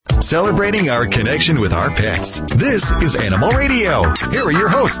celebrating our connection with our pets. This is Animal Radio. Here are your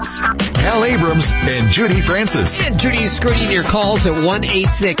hosts, Hal Abrams and Judy Francis. And Judy is screening your calls at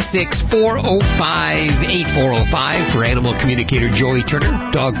 1-866-405-8405 for animal communicator Joey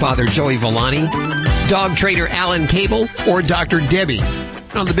Turner, dog father Joey Villani, dog trainer Alan Cable, or Dr. Debbie.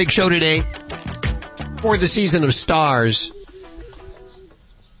 On the big show today, for the season of stars,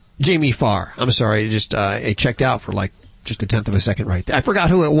 Jamie Farr. I'm sorry, I checked out for just a tenth of a second right there. I forgot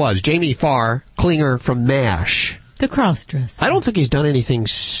who it was. Jamie Farr, Klinger from MASH. The cross-dress. I don't think he's done anything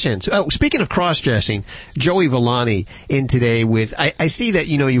since. Oh, speaking of cross-dressing, Joey Villani in today with, I see that,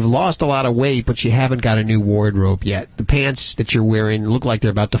 you've lost a lot of weight, but you haven't got a new wardrobe yet. The pants that you're wearing look like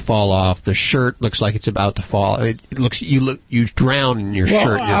they're about to fall off. The shirt looks like it's about to fall. You drown in your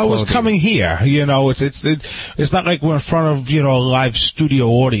shirt. And your I was clothing. coming here, it's not like we're in front of, a live studio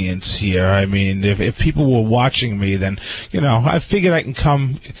audience here. I mean, if people were watching me, then, I figured I can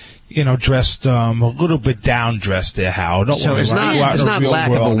come, dressed a little bit down dressed there, Hal. So it's not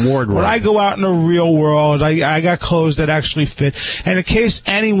lack of a wardrobe. When I go out in the real world, I got clothes that actually fit. And in case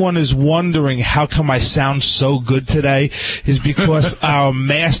anyone is wondering how come I sound so good today, is because our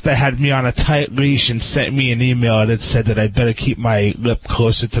master had me on a tight leash and sent me an email that said that I better keep my lip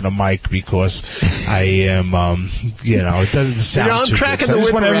closer to the mic because I am, it doesn't sound I'm too cracking good. the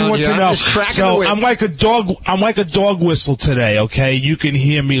whip around you. I'm like a dog whistle today, okay? You can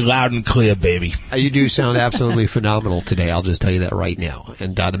hear me loud and clear, baby. You do sound absolutely phenomenal today. I'll just tell you that right now.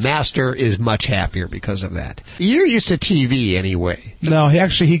 And the master is much happier because of that. You're used to TV anyway. No,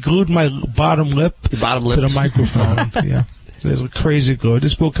 he glued my bottom lip to the microphone. Yeah. There's a crazy glue.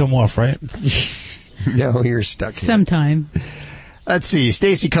 This will come off, right? No, you're stuck here. Sometime. Let's see.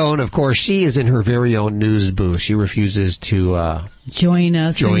 Stacey Cohen, of course, she is in her very own news booth. She refuses to join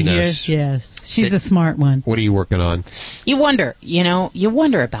us. Yes. She's a smart one. What are you working on? You wonder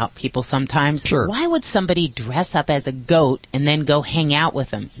about people sometimes. Sure. Why would somebody dress up as a goat and then go hang out with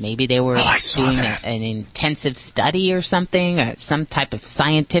them? Maybe they were doing an intensive study or something, some type of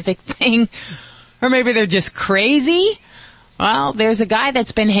scientific thing. Or maybe they're just crazy. Well, there's a guy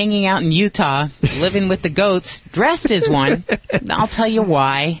that's been hanging out in Utah, living with the goats, dressed as one. I'll tell you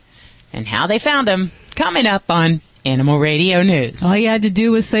why and how they found him coming up on Animal Radio News. All you had to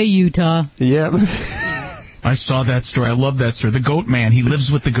do was say Utah. Yeah. I saw that story. I love that story. The goat man, he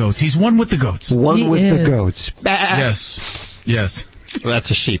lives with the goats. He's one with the goats. The goats. Yes. Well,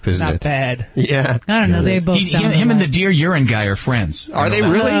 that's a sheep, isn't it? Not bad. Yeah. I don't know. They both him and the deer urine guy are friends. Are they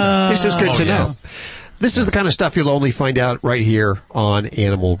really? This is good to know. Yes. This is the kind of stuff you'll only find out right here on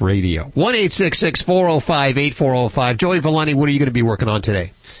Animal Radio. 1-866-405-8405. Joey Villani, what are you going to be working on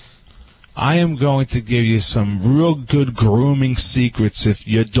today? I am going to give you some real good grooming secrets if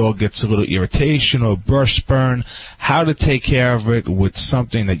your dog gets a little irritation or brush burn, how to take care of it with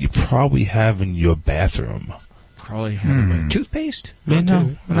something that you probably have in your bathroom. Probably have toothpaste?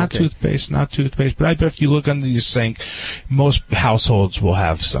 Not toothpaste. But I bet if you look under your sink, most households will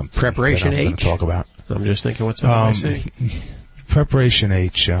have something. Preparation that I'm H? going to talk about. I'm just thinking, what's on my sink? Preparation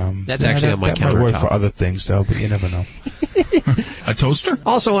H. That's actually on my countertop. That might work for other things, though, but you never know. A toaster?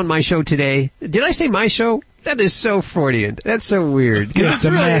 Also on my show today. Did I say my show? That is so Freudian. That's so weird. It's the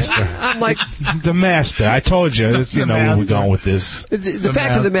master. I'm like the master. I told you. Where we're going with this. The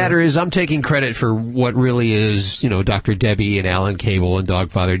fact of the matter is, I'm taking credit for what really is, Dr. Debbie and Alan Cable and dog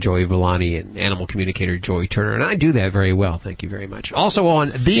father Joey Villani and animal communicator Joey Turner, and I do that very well. Thank you very much. Also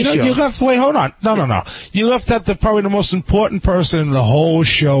on the show, you left. Wait, hold on. No. You left out probably the most important person in the whole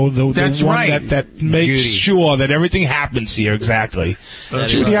show. That's one right. That makes Judy. Sure that everything happens here exactly.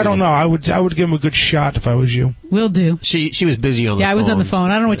 Judy, I don't know. I would give him a good shot if I was you. Will do. she was busy on the phone. Yeah, I was on the phone.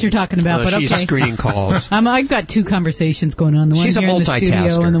 I don't know what you're talking about, but she's okay. screening calls. I've got two conversations going on. The one She's a here in the studio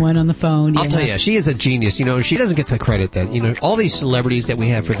multitasker. and the one on the phone. I'll tell you, she is a genius. She doesn't get the credit that, all these celebrities that we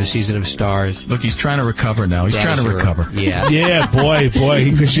have for the season of stars. Look, he's trying to recover now. He's trying to recover. Yeah. Yeah, boy,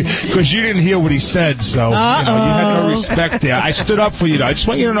 because you didn't hear what he said, so you had no respect there. I stood up for you, though. I just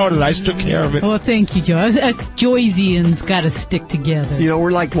want you to know that I took care of it. Well, thank you, Joe. Us Joysians got to stick together.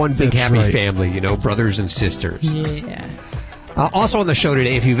 We're like one big That's happy right. family, brothers and sisters. Yeah. Also on the show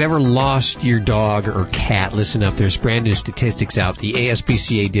today, if you've ever lost your dog or cat, listen up. There's brand new statistics out. The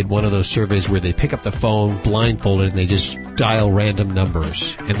ASPCA did one of those surveys where they pick up the phone blindfolded and they just dial random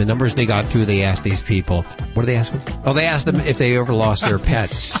numbers. And the numbers they got through, they asked these people. What did they ask them? Oh, they asked them if they ever lost their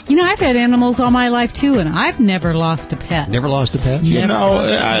pets. I've had animals all my life, too, and I've never lost a pet. Never lost a pet?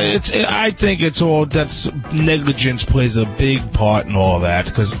 I think it's all that's negligence plays a big part in all that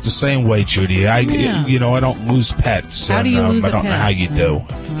because it's the same way, Judy. I don't lose pets. How do you lose I a don't pet? know how you do.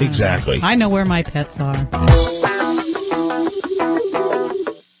 Exactly. I know where my pets are.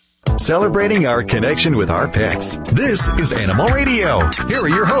 celebrating our connection with our pets. This is Animal Radio. Here are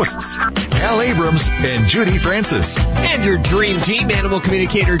your hosts, Hal Abrams and Judy Francis. And your dream team, animal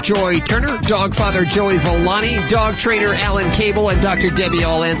communicator Joy Turner, dog father Joey Volani, dog trainer Alan Cable, and Dr. Debbie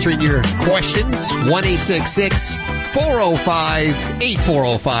all answering your questions.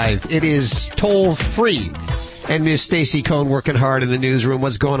 1-866-405-8405. It is toll free. And Miss Stacy Cohn working hard in the newsroom.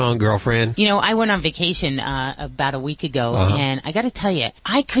 What's going on, girlfriend? You know, I went on vacation about a week ago, and I got to tell you,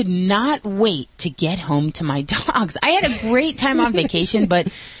 I could not wait to get home to my dogs. I had a great time on vacation, but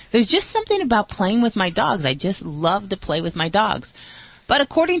there's just something about playing with my dogs. I just love to play with my dogs. But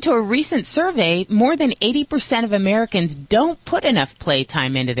according to a recent survey, more than 80% of Americans don't put enough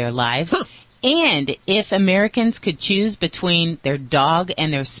playtime into their lives. And if Americans could choose between their dog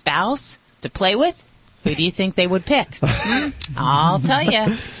and their spouse to play with, who do you think they would pick? I'll tell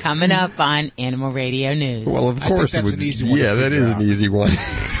you. Coming up on Animal Radio News. Well, of course it would. An easy one. Yeah, that is an easy one.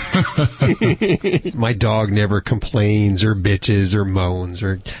 My dog never complains or bitches or moans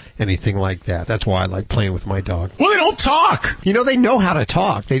or anything like that. That's why I like playing with my dog. Well, they don't talk. You know, they know how to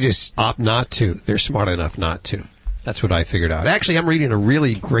talk. They just opt not to. They're smart enough not to. That's what I figured out. Actually, I'm reading a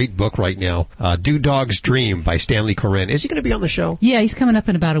really great book right now, Do Dogs Dream by Stanley Coren. Is he going to be on the show? Yeah, he's coming up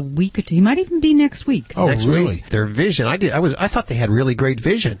in about a week or two. He might even be next week. Oh, next really? Week. Their vision. I thought they had really great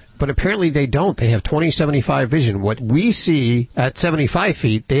vision, but apparently they don't. They have 20/75 vision. What we see at 75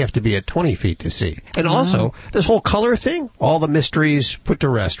 feet, they have to be at 20 feet to see. And also, this whole color thing, all the mysteries put to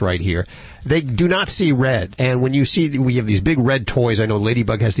rest right here. They do not see red. And when you see, we have these big red toys. I know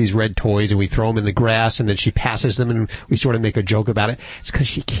Ladybug has these red toys, and we throw them in the grass, and then she passes them, and we sort of make a joke about it. It's because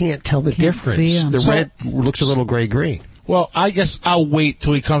she can't tell the difference. The red looks a little gray-green. Well, I guess I'll wait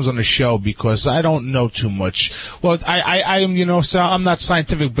till he comes on the show because I don't know too much. Well, I am, so I'm not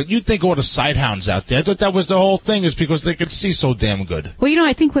scientific, but you'd think all the sighthounds out there. I thought that was the whole thing, is because they could see so damn good. Well,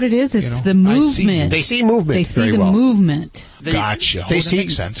 I think what it is, it's the movement. They see movement. They see the movement. Gotcha. They see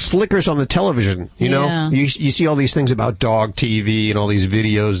makes sense. Flickers on the television. You know, you see all these things about dog TV and all these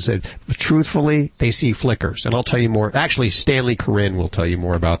videos. But truthfully, they see flickers, and I'll tell you more. Actually, Stanley Coren will tell you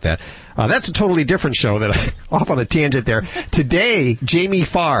more about that. That's a totally different show that I off on a tangent there. Today, Jamie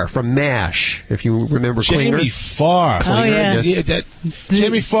Farr from MASH, if you remember Klinger. Jamie Farr. Klinger,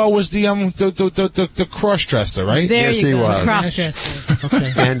 Jamie Farr was the cross-dresser, right? There yes, you he go. was. Cross-dresser.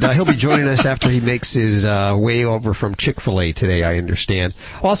 Okay. And he'll be joining us after he makes his way over from Chick-fil-A today, I understand.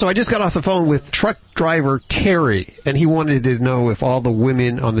 Also, I just got off the phone with truck driver Terry, and he wanted to know if all the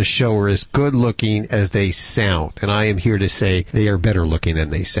women on the show are as good-looking as they sound. And I am here to say they are better looking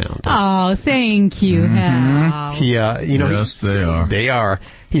than they sound. Oh, thank you, Hal. He, yes, they are. They are.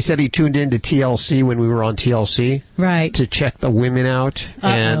 He said he tuned in to TLC when we were on TLC. Right. To check the women out.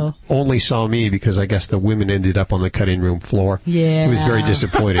 And only saw me because I guess the women ended up on the cutting room floor. Yeah. He was very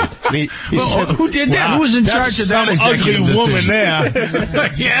disappointed. He said, who did that? Who was in charge of that executive ugly decision? woman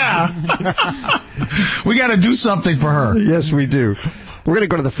there. Yeah. We got to do something for her. Yes, we do. We're going to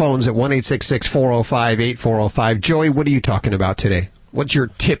go to the phones at 1-866-405-8405. Joey, what are you talking about today? What's your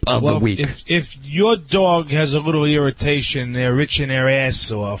tip of the week? If your dog has a little irritation, they're itching their ass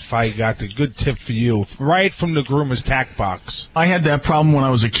off, I got a good tip for you. Right from the groomer's tack box. I had that problem when I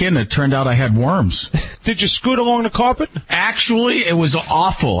was a kid, and it turned out I had worms. Did you scoot along the carpet? Actually, it was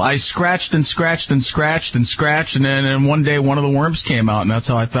awful. I scratched and scratched and scratched and scratched, and then one day one of the worms came out, and that's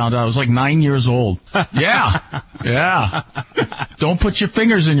how I found out. I was like 9 years old. Yeah. Don't put your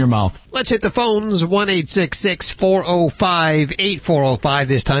fingers in your mouth. Let's hit the phones. 1-866-405-8405.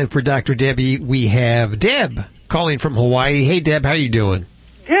 This time for Dr. Debbie, we have Deb calling from Hawaii. Hey, Deb, how you doing?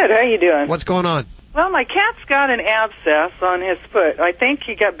 Good. How you doing? What's going on? Well, my cat's got an abscess on his foot. I think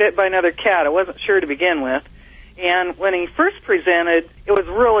he got bit by another cat. I wasn't sure to begin with. And when he first presented, it was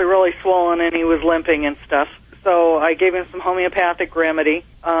really, really swollen, and he was limping and stuff. So I gave him some homeopathic remedy.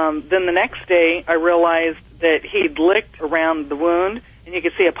 Then the next day, I realized that he'd licked around the wound, and you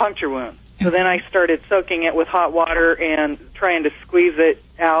could see a puncture wound. So then I started soaking it with hot water and trying to squeeze it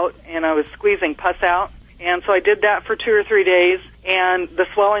out, and I was squeezing pus out. And so I did that for 2 or 3 days, and the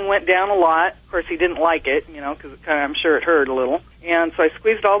swelling went down a lot. Of course, he didn't like it, because I'm sure it hurt a little. And so I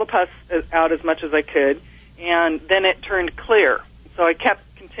squeezed all the pus out as much as I could, and then it turned clear. So I kept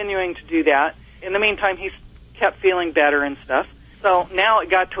continuing to do that. In the meantime, he kept feeling better and stuff. So now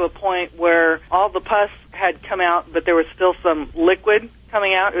it got to a point where all the pus had come out, but there was still some liquid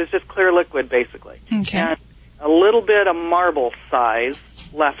coming out. It was just clear liquid, basically. Okay. And a little bit of marble size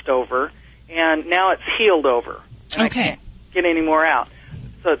left over, and now it's healed over. And I can't get any more out.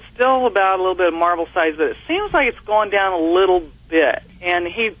 So it's still about a little bit of marble size, but it seems like it's going down a little bit. And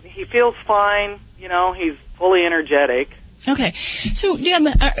he feels fine. He's fully energetic. Okay. So, Deb,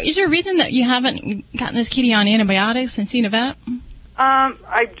 is there a reason that you haven't gotten this kitty on antibiotics and seen a vet?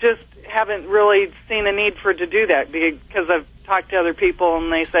 I just haven't really seen a need for it to do that because I've talked to other people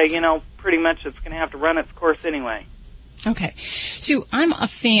and they say, pretty much it's going to have to run its course anyway. Okay. So I'm a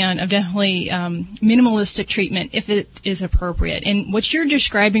fan of definitely minimalistic treatment if it is appropriate. And what you're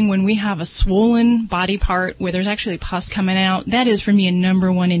describing when we have a swollen body part where there's actually pus coming out, that is for me a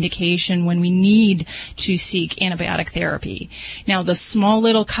number one indication when we need to seek antibiotic therapy. Now, the small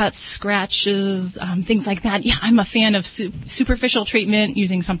little cuts, scratches, things like that, yeah, I'm a fan of superficial treatment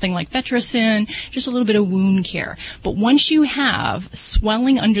using something like Vetricin, just a little bit of wound care. But once you have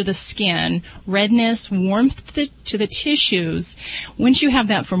swelling under the skin, redness, warmth to the tissues, once you have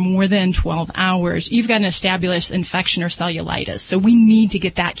that for more than 12 hours, you've got an established infection or cellulitis. So we need to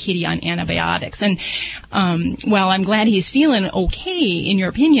get that kitty on antibiotics. And while I'm glad he's feeling okay, in your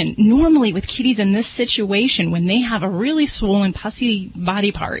opinion, normally with kitties in this situation, when they have a really swollen, pussy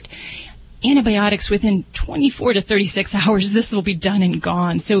body part, antibiotics within 24 to 36 hours, this will be done and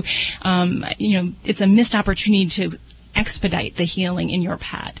gone. So, it's a missed opportunity to expedite the healing in your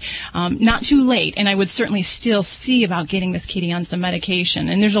pet. Not too late, and I would certainly still see about getting this kitty on some medication.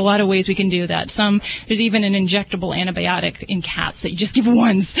 And there's a lot of ways we can do that. There's even an injectable antibiotic in cats that you just give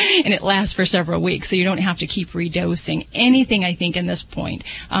once, and it lasts for several weeks, so you don't have to keep redosing. Anything, I think, in this point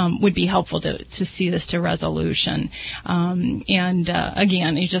would be helpful to see this to resolution.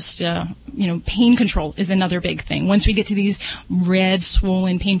 Again, it's just, pain control is another big thing. Once we get to these red,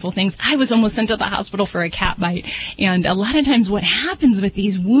 swollen, painful things, I was almost sent to the hospital for a cat bite, and a lot of times what happens with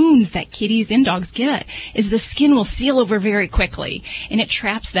these wounds that kitties and dogs get is the skin will seal over very quickly, and it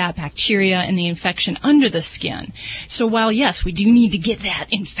traps that bacteria and the infection under the skin. So while, yes, we do need to get that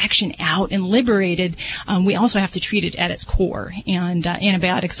infection out and liberated, we also have to treat it at its core, and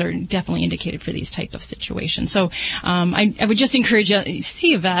antibiotics are definitely indicated for these type of situations. So I would just encourage you to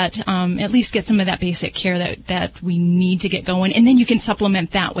see a vet, at least get some of that basic care that we need to get going, and then you can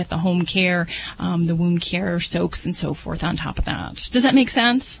supplement that with the home care, the wound care, soaks, and so forth on top of that. Does that make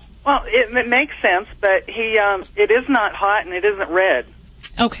sense? Well, it makes sense, but it is not hot and it isn't red.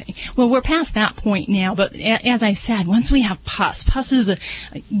 Okay. Well, we're past that point now, but as I said, once we have pus is a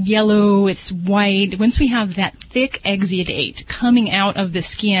yellow, it's white. Once we have that thick exudate coming out of the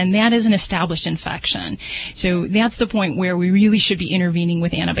skin, that is an established infection. So that's the point where we really should be intervening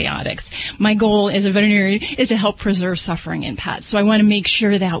with antibiotics. My goal as a veterinarian is to help preserve suffering in pets. So I want to make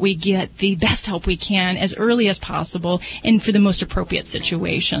sure that we get the best help we can as early as possible and for the most appropriate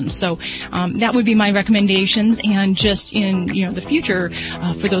situations. So that would be my recommendations. And just in the future,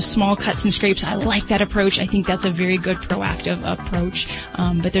 for those small cuts and scrapes, I like that approach. I think that's a very good proactive approach.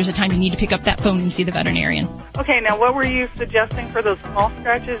 But there's a time you need to pick up that phone and see the veterinarian. Okay, now what were you suggesting for those small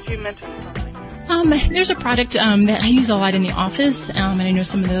scratches? You mentioned something. There's a product that I use a lot in the office, and I know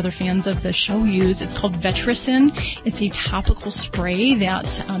some of the other fans of the show use. It's called Vetricin. It's a topical spray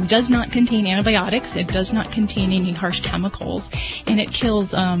that does not contain antibiotics. It does not contain any harsh chemicals, and it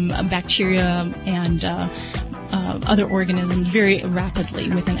kills bacteria and other organisms very rapidly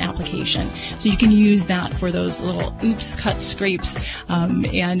with an application. So you can use that for those little cuts, scrapes,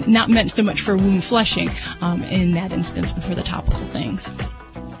 and not meant so much for wound flushing in that instance, but for the topical things.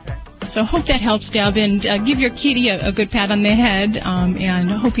 So I hope that helps, Deb, and give your kitty a good pat on the head,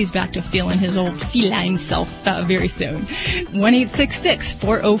 and I hope he's back to feeling his old feline self very soon.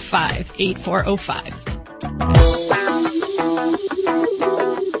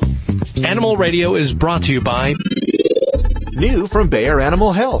 1-866-405-8405. Animal Radio is brought to you by... New from Bayer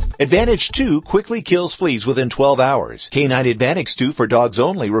Animal Health. Advantage 2 quickly kills fleas within 12 hours. K9 Advantage 2 for dogs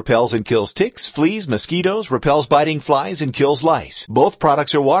only repels and kills ticks, fleas, mosquitoes, repels biting flies, and kills lice. Both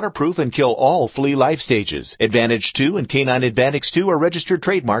products are waterproof and kill all flea life stages. Advantage 2 and K9 Advantage 2 are registered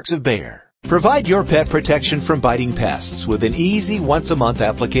trademarks of Bayer. Provide your pet protection from biting pests with an easy once-a-month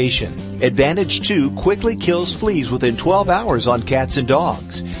application. Advantage 2 quickly kills fleas within 12 hours on cats and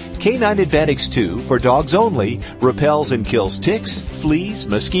dogs. K9 Advantage 2 for dogs only repels and kills ticks, fleas,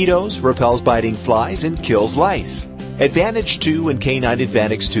 mosquitoes, repels biting flies, and kills lice. Advantage 2 and K9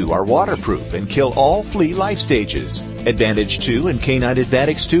 Advantage 2 are waterproof and kill all flea life stages. Advantage 2 and K9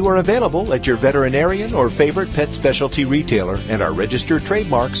 Advantage 2 are available at your veterinarian or favorite pet specialty retailer and are registered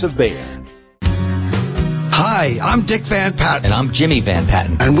trademarks of Bayer. Hi, I'm Dick Van Patten. And I'm Jimmy Van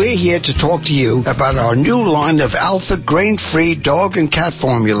Patten. And we're here to talk to you about our new line of Alpha grain-free dog and cat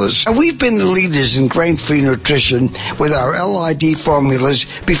formulas. And we've been the leaders in grain-free nutrition with our LID formulas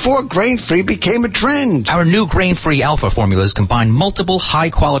before grain-free became a trend. Our new grain-free Alpha formulas combine multiple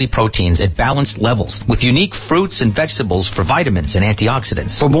high-quality proteins at balanced levels with unique fruits and vegetables for vitamins and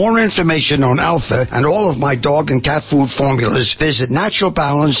antioxidants. For more information on Alpha and all of my dog and cat food formulas, visit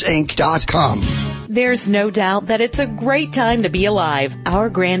naturalbalanceinc.com. There's no doubt that it's a great time to be alive. Our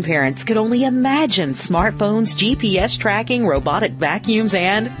grandparents could only imagine smartphones, GPS tracking, robotic vacuums,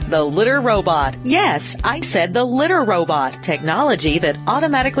 and the litter robot. Yes, I said the litter robot. Technology that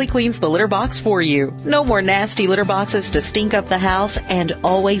automatically cleans the litter box for you. No more nasty litter boxes to stink up the house, and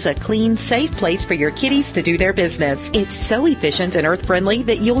always a clean, safe place for your kitties to do their business. It's so efficient and earth-friendly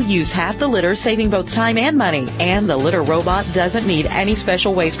that you'll use half the litter, saving both time and money. And the litter robot doesn't need any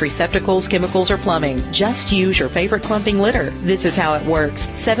special waste receptacles, chemicals, or plumbing. Just use your favorite clumping litter. This is how it works.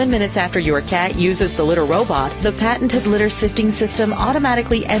 7 minutes after your cat uses the litter robot, the patented litter sifting system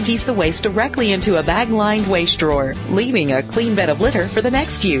automatically empties the waste directly into a bag-lined waste drawer, leaving a clean bed of litter for the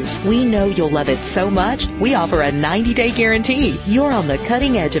next use. We know you'll love it so much, we offer a 90-day guarantee. You're on the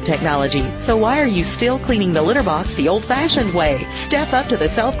cutting edge of technology, so why are you still cleaning the litter box the old-fashioned way? Step up to the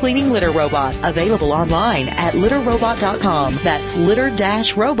self-cleaning litter robot, available online at litterrobot.com. That's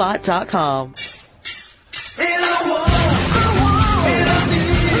litter-robot.com.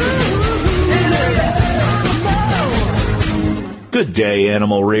 Good day,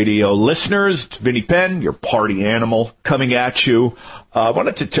 Animal Radio listeners. It's Vinny Penn, your party animal, coming at you. I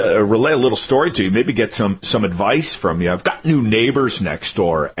wanted to relay a little story to you, maybe get some advice from you. I've got new neighbors next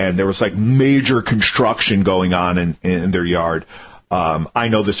door, and there was like major construction going on in their yard. I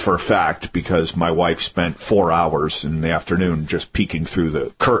know this for a fact because my wife spent 4 hours in the afternoon just peeking through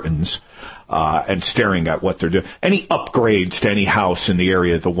the curtains and staring at what they're doing. Any upgrades to any house in the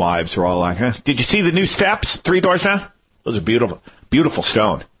area, the wives are all like, huh? Did you see the new steps 3 doors down? Those are beautiful, beautiful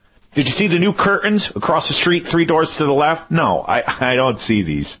stone. Did you see the new curtains across the street 3 doors to the left? No, I don't see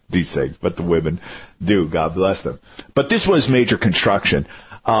these things, but the women do. God bless them. But this was major construction.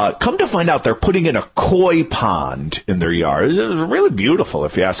 Come to find out, they're putting in a koi pond in their yard. It was really beautiful,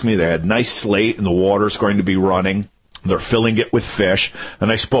 if you ask me. They had nice slate, and the water's going to be running. They're filling it with fish.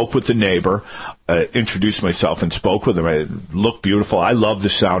 And I spoke with the neighbor, introduced myself, and spoke with him. It looked beautiful. I love the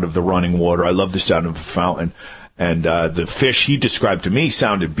sound of the running water. I love the sound of a fountain. And the fish he described to me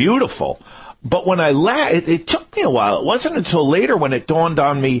sounded beautiful. But when it took me a while. It wasn't until later when it dawned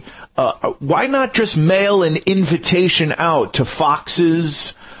on me, why not just mail an invitation out to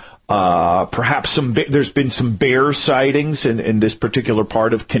foxes? Perhaps there's been some bear sightings in this particular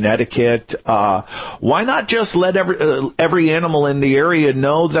part of Connecticut. Why not just let every animal in the area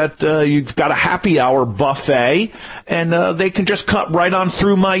know that you've got a happy hour buffet, and they can just cut right on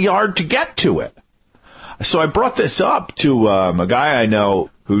through my yard to get to it? So I brought this up to a guy I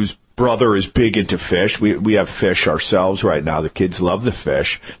know whose brother is big into fish. We have fish ourselves right now. The kids love the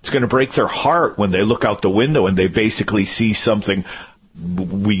fish. It's going to break their heart when they look out the window and they basically see something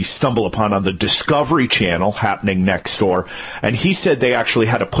we stumble upon on the Discovery Channel happening next door. And he said they actually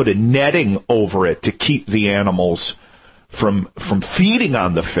had to put a netting over it to keep the animals from feeding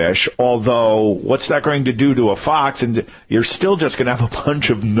on the fish, although what's that going to do to a fox? And you're still just going to have a bunch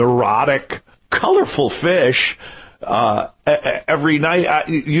of neurotic, colorful fish every night.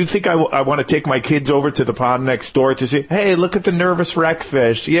 You think I want to take my kids over to the pond next door to say, hey, look at the nervous wreck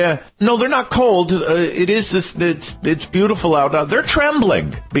fish. Yeah. No, they're not cold. It's beautiful out. They're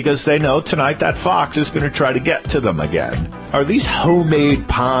trembling because they know tonight that fox is going to try to get to them again. Are these homemade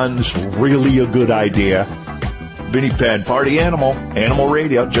ponds really a good idea? Vinny Penn, Party Animal, Animal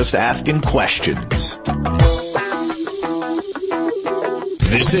Radio, just asking questions.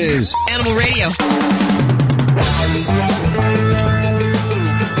 This is Animal Radio.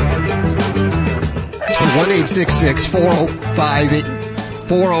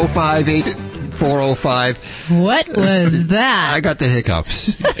 1-866-405-405. What was that? I got the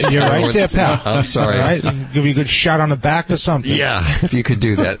hiccups. You're right there, pal. I'm sorry. All right. Give you a good shot on the back or something. Yeah, if you could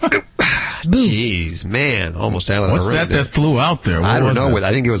do that. Jeez, man, almost out of the room. What's that flew out there? I don't know.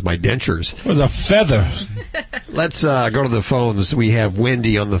 I think it was my dentures. It was a feather. Let's go to the phones. We have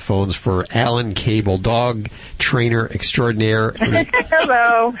Wendy on the phones for Alan Cable, dog trainer extraordinaire.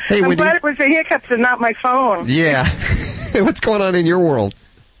 Hello. Hey, Wendy. I'm glad it was the hiccups and not my phone. Yeah. What's going on in your world?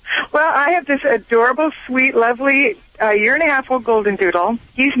 Well, I have this adorable, sweet, lovely 1.5-year-old golden doodle.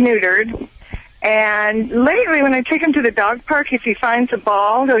 He's neutered. And lately, when I take him to the dog park, if he finds a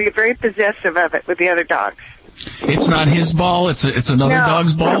ball, he'll get very possessive of it with the other dogs. It's not his ball. It's another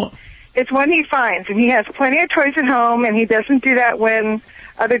dog's ball. It's one he finds, and he has plenty of toys at home, and he doesn't do that when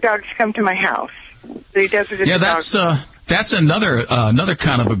other dogs come to my house. So he does it with the dogs. That's another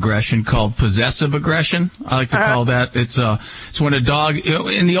kind of aggression called possessive aggression. I like to call that. It's when a dog,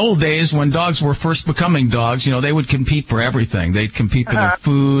 in the old days when dogs were first becoming dogs, they would compete for everything. They'd compete for their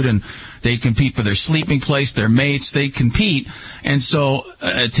food, and they'd compete for their sleeping place, their mates. They'd compete. And so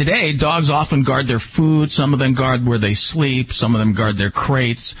today, dogs often guard their food. Some of them guard where they sleep. Some of them guard their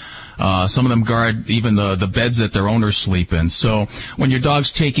crates. Some of them guard even the beds that their owners sleep in. So when your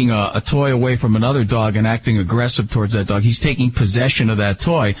dog's taking a toy away from another dog and acting aggressive towards that dog, he's taking possession of that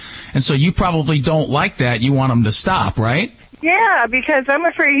toy. And so you probably don't like that. You want him to stop, right? Yeah, because I'm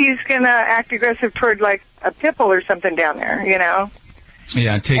afraid he's going to act aggressive toward, like, a pit bull or something down there, Yeah,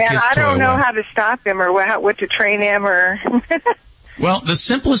 take his toy away. And I don't know how to stop him or what to train him or... Well, the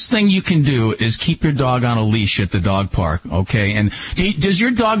simplest thing you can do is keep your dog on a leash at the dog park, okay? And does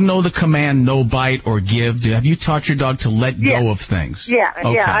your dog know the command no bite or give? Have you taught your dog to let go of things? Yeah,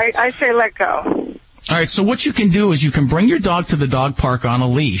 okay. Yeah, I say let go. All right, so what you can do is you can bring your dog to the dog park on a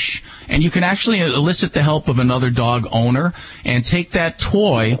leash, and you can actually elicit the help of another dog owner and take that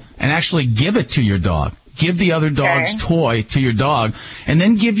toy and actually give it to your dog. Give the other dog's toy to your dog, and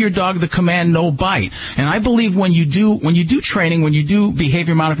then give your dog the command no bite. And I believe when you do training, when you do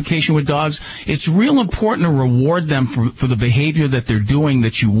behavior modification with dogs, it's real important to reward them for the behavior that they're doing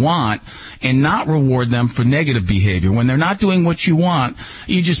that you want, and not reward them for negative behavior. When they're not doing what you want,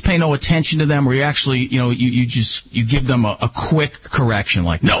 you just pay no attention to them, or you actually, you give them a quick correction,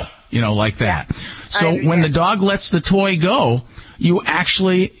 like no, like that. So when the dog lets the toy go, you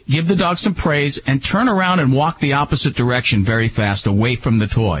actually give the dog some praise and turn around and walk the opposite direction very fast away from the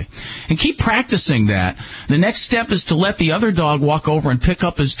toy. And keep practicing that. The next step is to let the other dog walk over and pick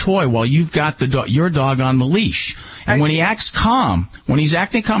up his toy while you've got your dog on the leash. And when he acts calm, when he's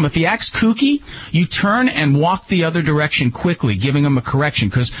acting calm, if he acts kooky, you turn and walk the other direction quickly, giving him a correction.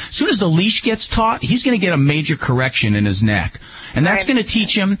 Because as soon as the leash gets taut, he's going to get a major correction in his neck. And that's going to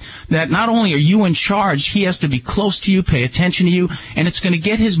teach him that not only are you in charge, he has to be close to you, pay attention to you, and it's going to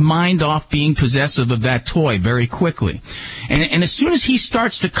get his mind off being possessive of that toy very quickly. And as soon as he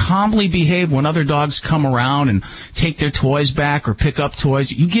starts to calmly behave when other dogs come around and take their toys back or pick up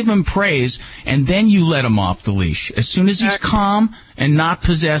toys, you give him praise, and then you let him off the leash. As soon as he's calm and not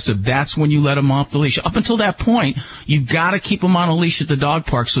possessive, that's when you let him off the leash. Up until that point, you've got to keep him on a leash at the dog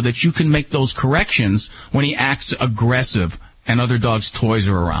park so that you can make those corrections when he acts aggressive and other dogs' toys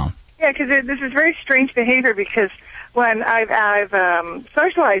are around. Yeah, because this is very strange behavior, because when I've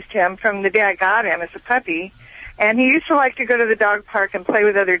socialized him from the day I got him as a puppy, and he used to like to go to the dog park and play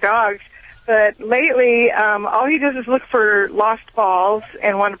with other dogs, but lately all he does is look for lost balls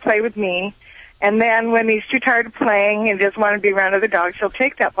and want to play with me. And then when he's too tired of playing and doesn't want to be around other dogs, he'll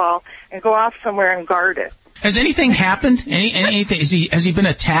take that ball and go off somewhere and guard it. Has anything happened? Anything? Has he been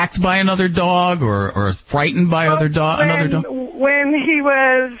attacked by another dog or frightened by another dog? When he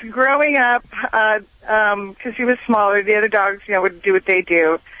was growing up, because he was smaller, the other dogs, would do what they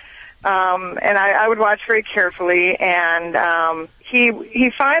do, and I would watch very carefully. And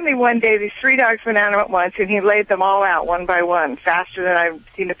he finally one day, these 3 dogs went at him at once, and he laid them all out one by one, faster than I've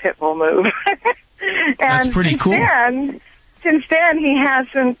seen a pit bull move. And that's pretty cool. Since then, he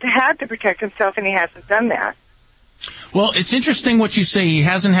hasn't had to protect himself, and he hasn't done that. Well, it's interesting what you say. He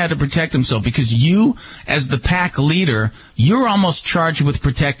hasn't had to protect himself, because you, as the pack leader, you're almost charged with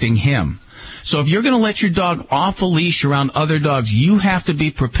protecting him. So if you're going to let your dog off a leash around other dogs, you have to be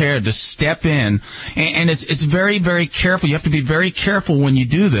prepared to step in. And it's very, very careful. You have to be very careful when you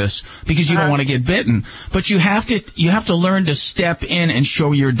do this, because you don't want to get bitten. But you have to learn to step in and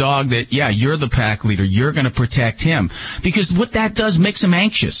show your dog that, yeah, you're the pack leader. You're going to protect him. Because what that does makes him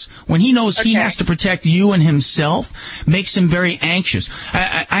anxious. When he knows he has to protect you and himself, makes him very anxious.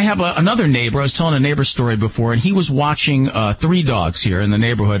 I have another neighbor. I was telling a neighbor story before, and he was watching 3 dogs here in the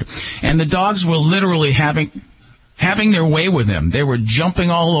neighborhood. And the dogs were literally having their way with him. They were jumping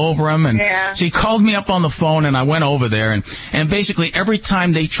all over him, and so he called me up on the phone, and I went over there, and basically every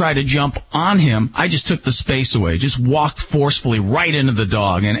time they tried to jump on him, I just took the space away, just walked forcefully right into the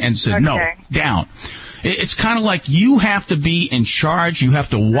dog and said, no, down. It's kind of like you have to be in charge. You have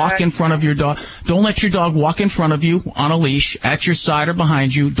to walk in front of your dog. Don't let your dog walk in front of you on a leash, at your side or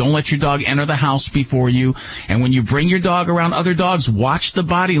behind you. Don't let your dog enter the house before you. And when you bring your dog around other dogs, watch the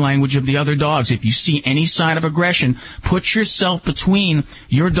body language of the other dogs. If you see any sign of aggression, put yourself between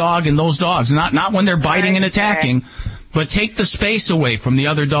your dog and those dogs. Not when they're biting and attacking, but take the space away from the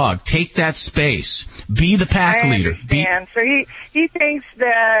other dog. Take that space. Be the pack leader. So he thinks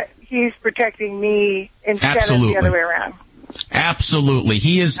that he's protecting me instead of the other way around. Absolutely.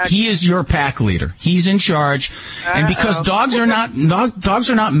 He is your pack leader. He's in charge. And because dogs are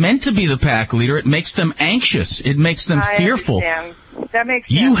not meant to be the pack leader, it makes them anxious. It makes them fearful. Understand. That makes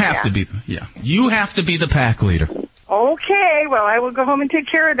sense. You have to be the pack leader. Okay, well, I will go home and take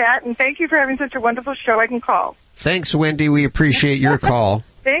care of that, and thank you for having such a wonderful show. I can call. Thanks, Wendy. We appreciate your call.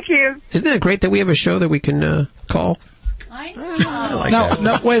 Thank you. Isn't it great that we have a show that we can call? I like that.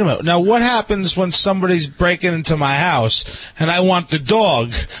 No, wait a minute. Now, what happens when somebody's breaking into my house and I want the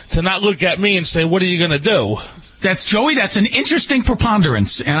dog to not look at me and say, "What are you going to do?" That's Joey. That's an interesting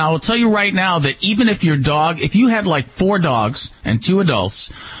preponderance. And I will tell you right now that even if if you had like 4 dogs and 2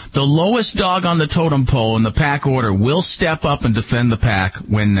 adults, the lowest dog on the totem pole in the pack order will step up and defend the pack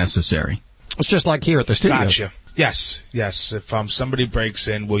when necessary. It's just like here at the studio. Gotcha. Yes. If somebody breaks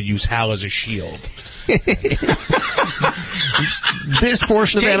in, we'll use Hal as a shield. This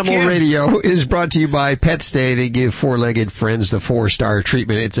portion of Animal Radio is brought to you by Pets Day. They give 4-legged friends the 4-star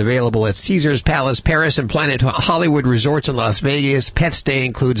treatment. It's available at Caesars Palace, Paris, and Planet Hollywood Resorts in Las Vegas. Pets Day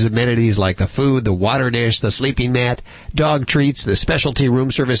includes amenities like the food, the water dish, the sleeping mat, dog treats, the specialty room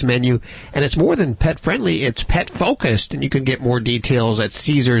service menu. And it's more than pet-friendly. It's pet-focused. And you can get more details at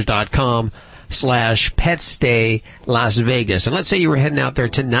Caesars.com/PetsDay Las Vegas. And let's say you were heading out there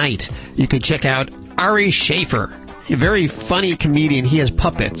tonight. You could check out Ari Schaefer, a very funny comedian. He has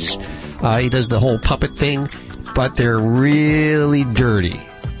puppets. He does the whole puppet thing, but they're really dirty.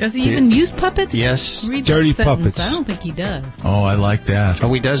 Does he even use puppets? Yes. Read dirty that sentence. puppets. I don't think he does. Oh, I like that.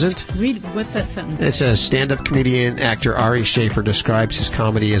 Oh, he doesn't? Read, what's that sentence? It's a stand-up comedian actor, Ari Schaefer, describes his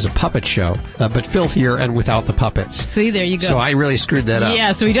comedy as a puppet show, but filthier and without the puppets. See, there you go. So I really screwed that up.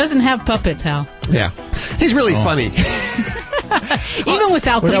 Yeah, so he doesn't have puppets, Hal. Yeah. He's really funny. Even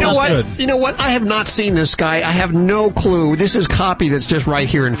without the puppets. You know what? I have not seen this guy. I have no clue. This is copy that's just right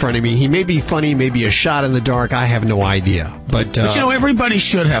here in front of me. He may be funny, maybe a shot in the dark. I have no idea. But you know, everybody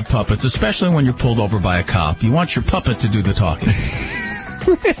should have puppets, especially when you're pulled over by a cop. You want your puppet to do the talking.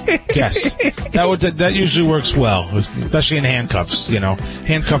 Yes. That usually works well, especially in handcuffs,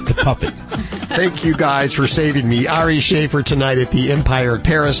 Handcuff the puppet. Thank you guys for saving me. Ari Schaefer tonight at the Empire at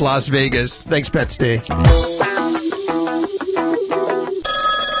Paris, Las Vegas. Thanks, Pets Day.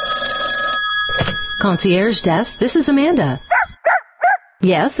 Concierge Desk, this is Amanda.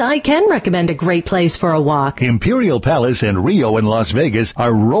 Yes, I can recommend a great place for a walk. Imperial Palace and Rio in Las Vegas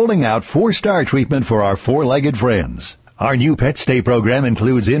are rolling out 4-star treatment for our 4-legged friends. Our new Pets Day program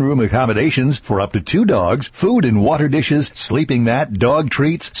includes in-room accommodations for up to 2 dogs, food and water dishes, sleeping mat, dog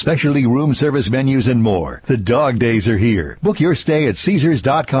treats, specialty room service menus, and more. The dog days are here. Book your stay at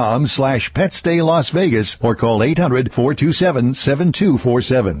Caesars.com/PetsDay Las Vegas or call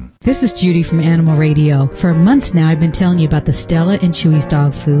 800-427-7247. This is Judy from Animal Radio. For months now, I've been telling you about the Stella and Chewy's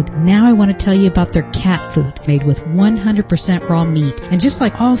dog food. Now I want to tell you about their cat food, made with 100% raw meat. And just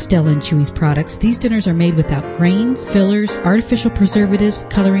like all Stella and Chewy's products, these dinners are made without grains, fillers, artificial preservatives,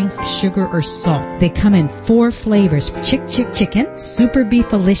 colorings, sugar, or salt. They come in 4 flavors: Chick Chicken, Super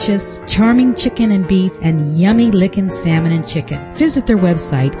Beefalicious, Charming Chicken and Beef, and Yummy Lickin' Salmon and Chicken. Visit their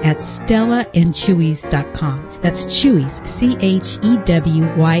website at StellaandChewy's.com. That's Chewy's,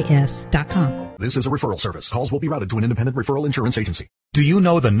 CHEWYS.com. This is a referral service. Calls will be routed to an independent referral insurance agency. Do you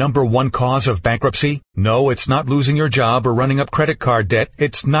know the number 1 cause of bankruptcy? No, it's not losing your job or running up credit card debt.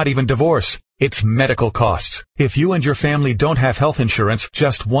 It's not even divorce. It's medical costs. If you and your family don't have health insurance,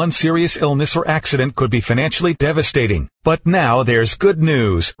 just one serious illness or accident could be financially devastating. But now there's good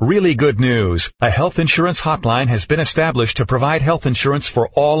news, really good news. A health insurance hotline has been established to provide health insurance for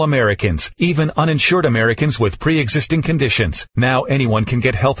all Americans, even uninsured Americans with pre-existing conditions. Now anyone can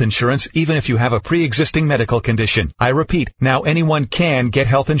get health insurance even if you have a pre-existing medical condition. I repeat, now anyone can get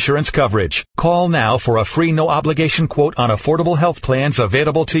health insurance coverage. Call now for a free no-obligation quote on affordable health plans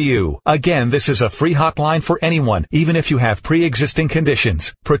available to you. Again, this is a free hotline for anyone, even if you have pre-existing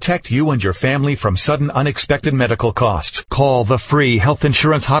conditions. Protect you and your family from sudden unexpected medical costs. Call the free health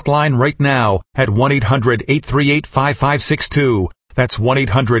insurance hotline right now at 1-800-838-5562. That's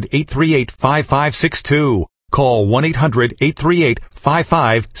 1-800-838-5562. Call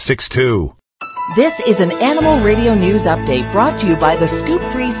 1-800-838-5562. This is an Animal Radio News Update brought to you by the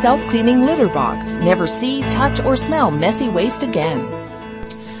Scoop-Free Self-Cleaning Litter Box. Never see, touch, or smell messy waste again.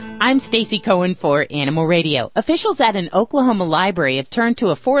 I'm Stacy Cohen for Animal Radio. Officials at an Oklahoma library have turned to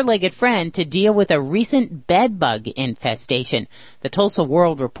a 4-legged friend to deal with a recent bed bug infestation. The Tulsa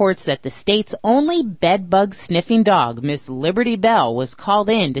World reports that the state's only bed bug sniffing dog, Miss Liberty Bell, was called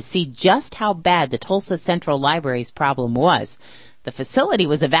in to see just how bad the Tulsa Central Library's problem was. The facility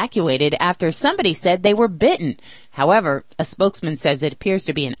was evacuated after somebody said they were bitten. However, a spokesman says it appears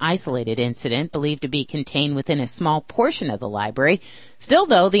to be an isolated incident believed to be contained within a small portion of the library. Still,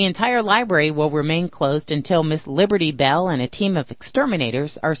 though, the entire library will remain closed until Miss Liberty Bell and a team of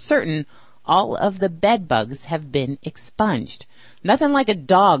exterminators are certain all of the bed bugs have been expunged. Nothing like a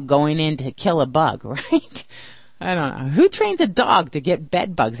dog going in to kill a bug, right? I don't know. Who trains a dog to get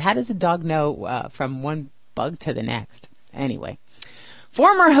bed bugs? How does a dog know from one bug to the next? Anyway.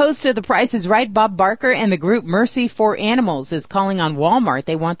 Former host of The Price is Right, Bob Barker, and the group Mercy for Animals is calling on Walmart.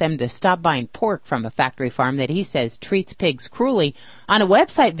 They want them to stop buying pork from a factory farm that he says treats pigs cruelly. On a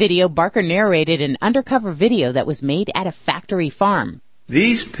website video, Barker narrated an undercover video that was made at a factory farm.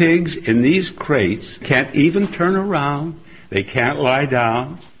 These pigs in these crates can't even turn around. They can't lie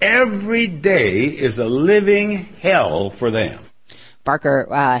down. Every day is a living hell for them. Barker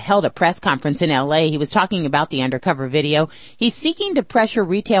held a press conference in L.A. He was talking about the undercover video. He's seeking to pressure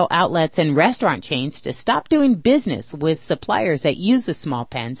retail outlets and restaurant chains to stop doing business with suppliers that use the small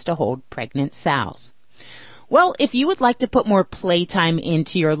pens to hold pregnant sows. Well, if you would like to put more playtime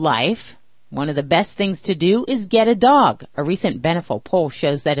into your life, one of the best things to do is get a dog. A recent Beneful poll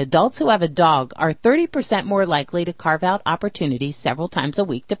shows that adults who have a dog are 30% more likely to carve out opportunities several times a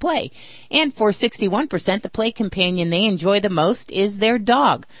week to play. And for 61%, the play companion they enjoy the most is their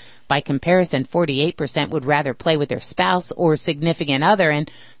dog. By comparison, 48% would rather play with their spouse or significant other,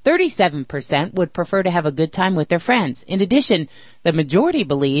 and 37% would prefer to have a good time with their friends. In addition, the majority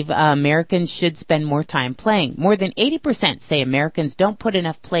believe Americans should spend more time playing. More than 80% say Americans don't put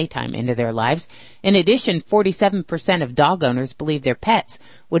enough playtime into their lives. In addition, 47% of dog owners believe their pets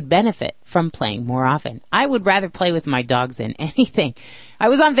would benefit from playing more often. I would rather play with my dogs than anything. I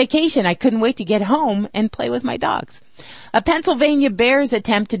was on vacation. I couldn't wait to get home and play with my dogs. A Pennsylvania bear's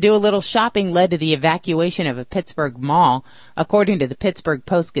attempt to do a little shopping led to the evacuation of a Pittsburgh mall. According to the Pittsburgh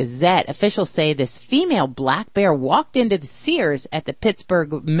Post-Gazette, officials say this female black bear walked into the Sears at the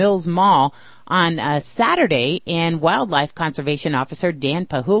Pittsburgh Mills Mall on Saturday, and wildlife conservation officer Dan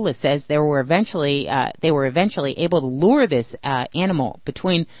Pahula says they were eventually able to lure this animal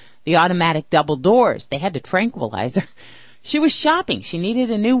between the automatic double doors. They had to tranquilize her. She was shopping. She needed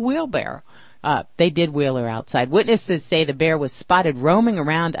a new wheelbarrow. They did wheel her outside. Witnesses say the bear was spotted roaming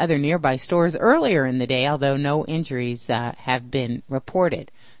around other nearby stores earlier in the day, although no injuries have been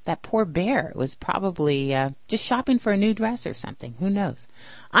reported. That poor bear was probably just shopping for a new dress or something. Who knows?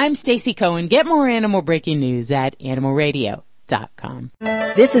 I'm Stacey Cohen. Get more animal breaking news at animalradio.com.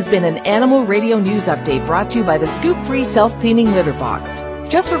 This has been an Animal Radio News Update brought to you by the Scoop Free Self-Cleaning Litter Box.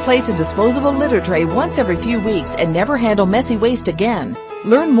 Just replace a disposable litter tray once every few weeks and never handle messy waste again.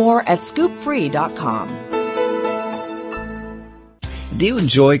 Learn more at scoopfree.com. Do you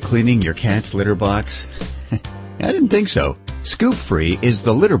enjoy cleaning your cat's litter box? I didn't think so. Scoop Free is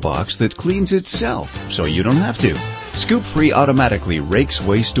the litter box that cleans itself, so you don't have to. Scoop Free automatically rakes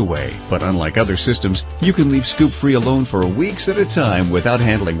waste away, but unlike other systems, you can leave Scoop Free alone for weeks at a time without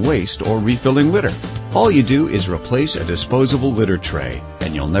handling waste or refilling litter. All you do is replace a disposable litter tray,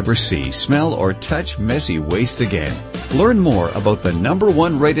 and you'll never see, smell, or touch messy waste again. Learn more about the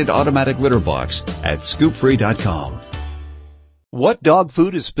 #1 rated automatic litter box at scoopfree.com. What dog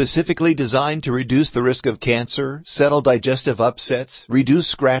food is specifically designed to reduce the risk of cancer, settle digestive upsets, reduce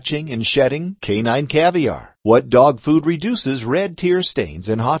scratching and shedding? Canine Caviar. What dog food reduces red tear stains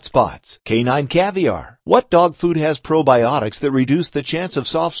and hot spots? Canine Caviar. What dog food has probiotics that reduce the chance of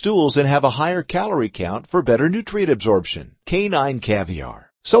soft stools and have a higher calorie count for better nutrient absorption? Canine Caviar.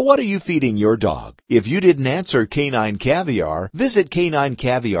 So what are you feeding your dog? If you didn't answer Canine Caviar, visit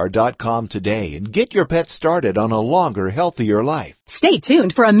caninecaviar.com today and get your pet started on a longer, healthier life. Stay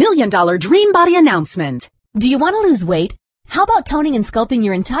tuned for a $1 million Dream Body announcement. Do you want to lose weight? How about toning and sculpting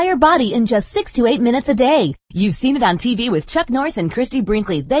your entire body in just 6 to 8 minutes a day? You've seen it on TV with Chuck Norris and Christy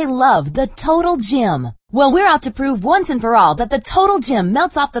Brinkley. They love the Total Gym. Well, we're out to prove once and for all that the Total Gym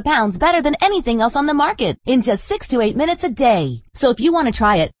melts off the pounds better than anything else on the market in just 6 to 8 minutes a day. So if you want to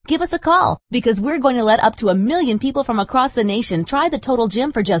try it, give us a call because we're going to let up to 1 million people from across the nation try the Total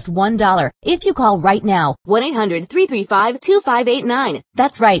Gym for just $1. If you call right now, 1-800-335-2589.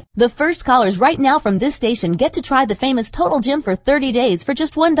 That's right. The first callers right now from this station get to try the famous Total Gym for 30 days for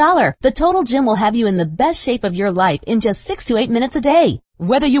just $1. The Total Gym will have you in the best shape of your life in just 6 to 8 minutes a day.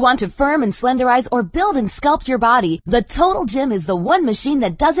 Whether you want to firm and slenderize or build and sculpt your body, the Total Gym is the one machine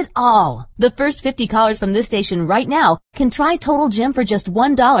that does it all. The first 50 callers from this station right now can try Total Gym for just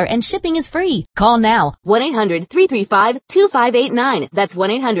 $1 and shipping is free. Call now. 1-800-335-2589. That's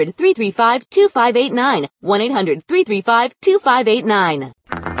 1-800-335-2589. 1-800-335-2589.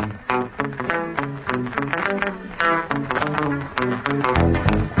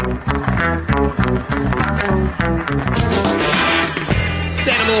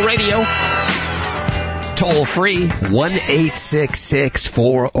 Animal Radio. Toll free,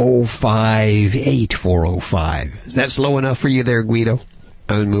 1-866-405-8405. Is that slow enough for you there, Guido?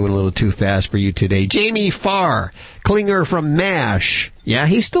 I was moving a little too fast for you today. Jamie Farr, Klinger from MASH. Yeah,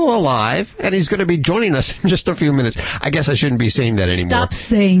 he's still alive, and he's going to be joining us in just a few minutes. I guess I shouldn't be saying that anymore. Stop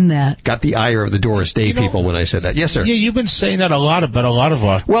saying that. Got the ire of the Doris Day people when I said that. Yes, sir. Yeah, you've been saying that a lot about a lot of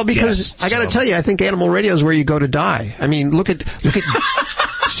our Well, because guests, I got to tell you, I think Animal Radio is where you go to die. I mean, look at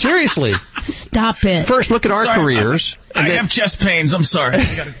seriously. Stop it. First, look at our careers. I have chest pains. I'm sorry.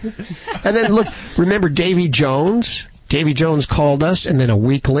 And then look, remember Davy Jones? Davy Jones called us, and then a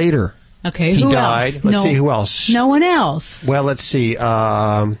week later, Okay, he who died. else? Let's see who else. No one else. Well, let's see.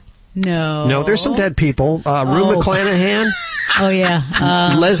 No. No, there's some dead people. Rue McClanahan. Oh,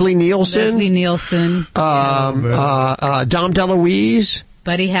 yeah. Leslie Nielsen. Dom DeLuise.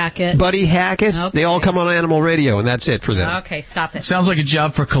 Buddy Hackett. Okay. They all come on Animal Radio, and that's it for them. Okay, stop it. Sounds like a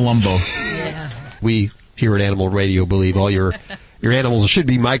job for Columbo. Yeah. We here at Animal Radio believe all your animals should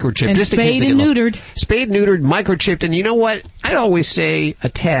be microchipped. And just in case spayed they and get neutered. Spayed, neutered, microchipped. And you know what? I'd always say a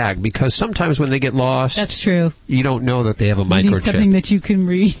tag, because sometimes when they get lost, That's true. you don't know that they have a You microchip. need something that you can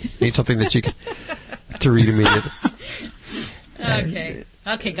read. Need something that you can to read immediately.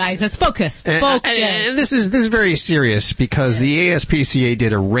 Okay, guys, let's focus. And this is very serious, because the ASPCA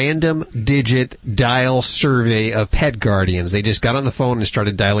did a random digit dial survey of pet guardians. They just got on the phone and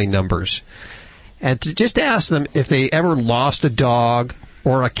started dialing numbers. And to just ask them if they ever lost a dog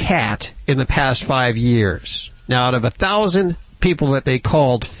or a cat in the past 5 years. Now, out of 1,000 people that they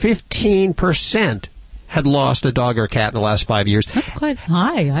called, 15% had lost a dog or a cat in the last 5 years. That's quite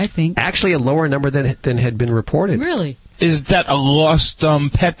high, I think. Actually, a lower number than had been reported. Really? Is that a lost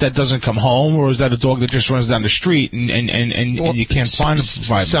pet that doesn't come home, or is that a dog that just runs down the street and you can't find them for 5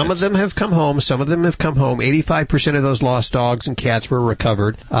 minutes? Some of them have come home. 85% of those lost dogs and cats were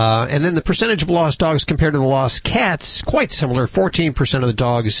recovered. And then the percentage of lost dogs compared to the lost cats, quite similar. 14% of the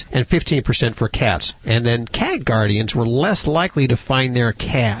dogs and 15% for cats. And then cat guardians were less likely to find their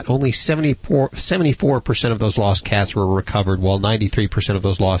cat. Only 74% of those lost cats were recovered, while 93% of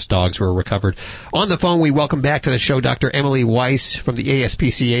those lost dogs were recovered. On the phone, we welcome back to the show Dr. Emily Weiss from the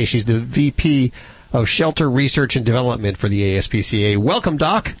ASPCA. She's the VP of Shelter Research and Development for the ASPCA. Welcome,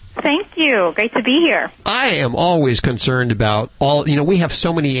 Doc. Thank you. Great to be here. I am always concerned about we have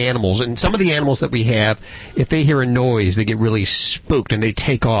so many animals, and some of the animals that we have, if they hear a noise, they get really spooked and they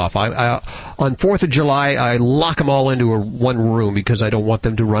take off. On 4th of July, I lock them all into one room because I don't want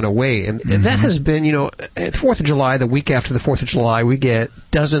them to run away. And that has been, at 4th of July, the week after the 4th of July, we get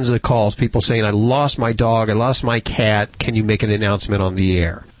dozens of calls, people saying, I lost my dog, I lost my cat, can you make an announcement on the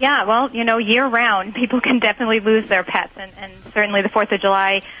air? Yeah, well, year-round, people can definitely lose their pets, and certainly the 4th of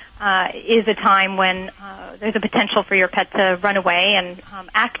July is a time when there's a potential for your pet to run away and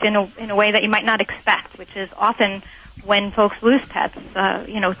act in a way that you might not expect, which is often when folks lose pets.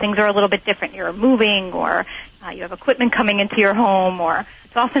 Things are a little bit different. You're moving, or you have equipment coming into your home, or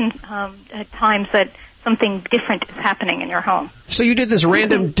it's often at times that something different is happening in your home. So you did this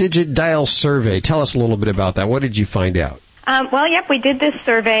random digit dial survey. Tell us a little bit about that. What did you find out? We did this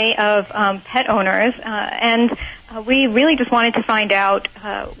survey of pet owners, and we really just wanted to find out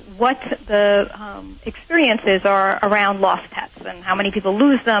what the experiences are around lost pets, and how many people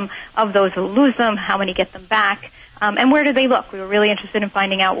lose them, of those who lose them, how many get them back, and where do they look. We were really interested in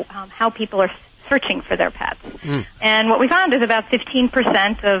finding out how people are searching for their pets. And what we found is about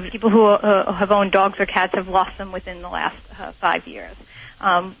 15% of people who have owned dogs or cats have lost them within the last 5 years.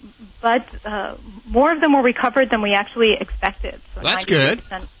 But more of them were recovered than we actually expected. So that's good.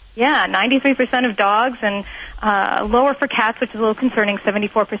 Yeah, 93% of dogs, and lower for cats, which is a little concerning,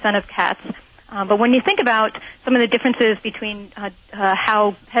 74% of cats. But when you think about some of the differences between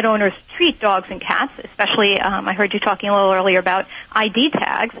how pet owners treat dogs and cats, especially I heard you talking a little earlier about ID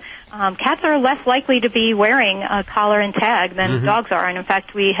tags, cats are less likely to be wearing a collar and tag than dogs are. And in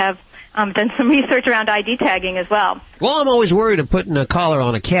fact, we have done some research around ID tagging as well. Well, I'm always worried of putting a collar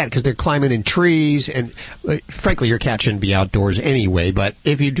on a cat because they're climbing in trees, and frankly, your cat shouldn't be outdoors anyway, but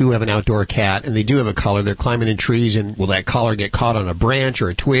if you do have an outdoor cat and they do have a collar, they're climbing in trees, and will that collar get caught on a branch or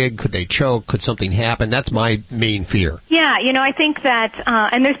a twig? Could they choke? Could something happen? That's my main fear. Yeah, I think that,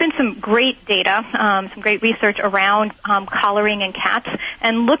 and there's been some great data, some great research around collaring in cats,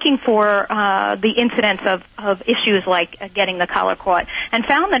 and looking for the incidence of issues like getting the collar caught, and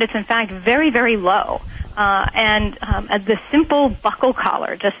found that it's in fact very, very low. And the simple buckle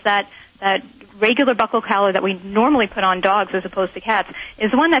collar, just that regular buccal collar that we normally put on dogs as opposed to cats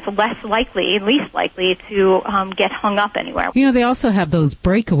is the one that's least likely to get hung up anywhere. You know, they also have those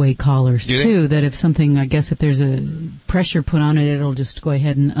breakaway collars, too, that if something, I guess if there's a pressure put on it, it'll just go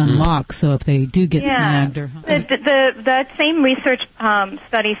ahead and unlock. So if they do get snagged or... That same research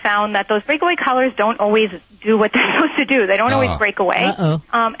study found that those breakaway collars don't always do what they're supposed to do. They don't always break away.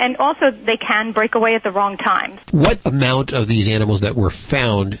 And also, they can break away at the wrong times. What amount of these animals that were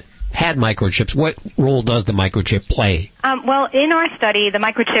found had microchips? What role does the microchip play? Well, in our study, the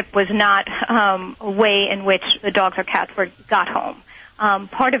microchip was not a way in which the dogs or cats got home.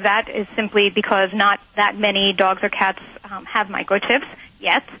 Part of that is simply because not that many dogs or cats have microchips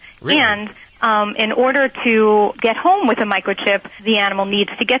yet. Really? And in order to get home with a microchip, the animal needs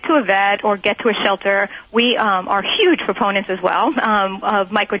to get to a vet or get to a shelter. We are huge proponents as well of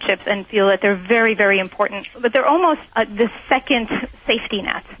microchips and feel that they're very, very important. But they're almost the second safety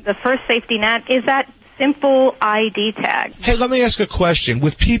net. The first safety net is that simple ID tag. Hey, let me ask a question.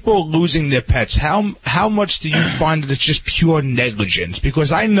 With people losing their pets, how much do you find that it's just pure negligence?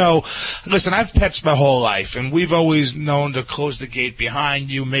 Because I know, listen, I've pets my whole life, and we've always known to close the gate behind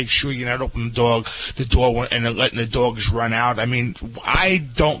you, make sure you're not opening the door and letting the dogs run out. I mean, I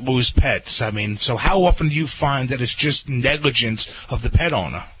don't lose pets. I mean, so how often do you find that it's just negligence of the pet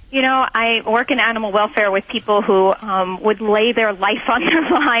owner? You know, I work in animal welfare with people who would lay their life on the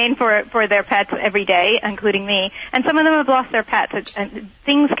line for their pets every day, including me. And some of them have lost their pets. And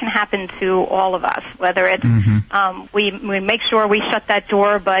things can happen to all of us, whether it's we make sure we shut that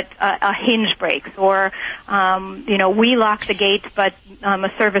door, but a hinge breaks, or we lock the gate, but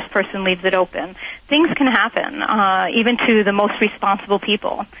a service person leaves it open. Things can happen, even to the most responsible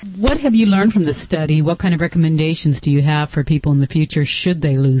people. What have you learned from the study? What kind of recommendations do you have for people in the future should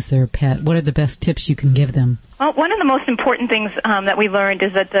they lose their pet? What are the best tips you can give them? Well, one of the most important things that we learned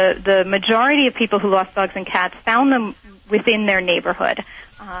is that the majority of people who lost dogs and cats found them within their neighborhood.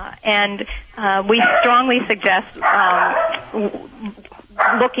 And we strongly suggest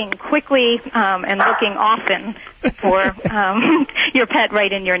looking quickly and looking often for your pet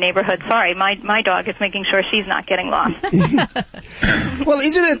right in your neighborhood. Sorry, my dog is making sure she's not getting lost. Well,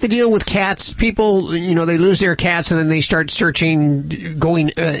 isn't that the deal with cats? People, they lose their cats and then they start searching, going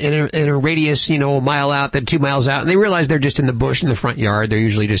in a radius, a mile out, then 2 miles out, and they realize they're just in the bush in the front yard. They're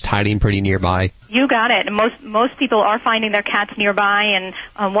usually just hiding pretty nearby. You got it. Most people are finding their cats nearby, and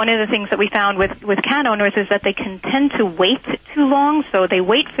one of the things that we found with cat owners is that they can tend to wait too long, so they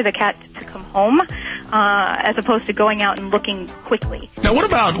wait for the cat to come home, as opposed to going out and looking quickly. Now, what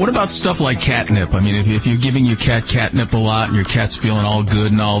about stuff like catnip? I mean, if you're giving your cat catnip a lot and your cat's feeling all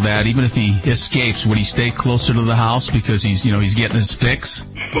good and all that, even if he escapes, would he stay closer to the house because he's getting his fix?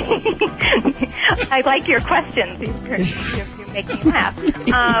 I like your questions. You're making me laugh.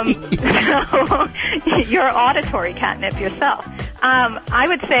 So you're auditory catnip yourself. I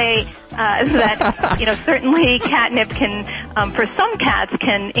would say that certainly catnip can, for some cats,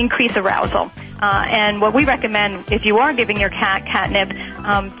 can increase arousal. And what we recommend, if you are giving your cat catnip,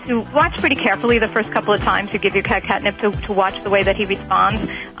 to watch pretty carefully the first couple of times you give your cat catnip, to watch the way that he responds.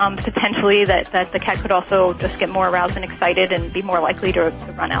 Potentially that the cat could also just get more aroused and excited and be more likely to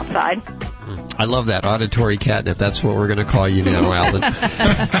run outside. I love that, auditory catnip. That's what we're going to call you now, Alan.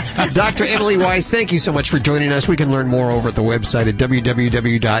 Dr. Emily Weiss, thank you so much for joining us. We can learn more over at the website at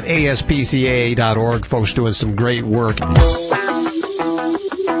www.aspca.org. Folks doing some great work.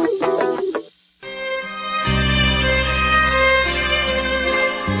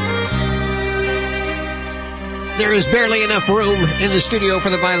 There is barely enough room in the studio for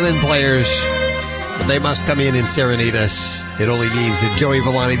the violin players, but they must come in and serenade us. It only means that Joey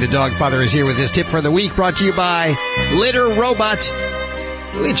Villani, the dog father, is here with his tip for the week, brought to you by Litter Robot,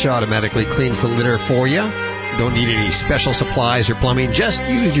 which automatically cleans the litter for you. Don't need any special supplies or plumbing. Just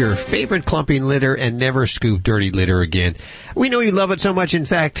use your favorite clumping litter and never scoop dirty litter again. We know you love it so much. In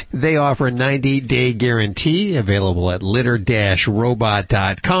fact, they offer a 90-day guarantee, available at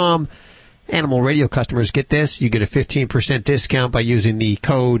litter-robot.com. Animal Radio customers get this. You get a 15% discount by using the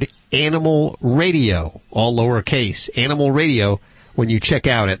code Animal Radio, all lowercase, Animal Radio, when you check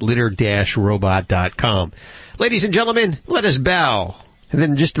out at litter-robot.com. Ladies and gentlemen, let us bow. And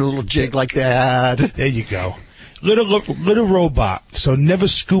then just a little jig like that. There you go. Litter robot. So never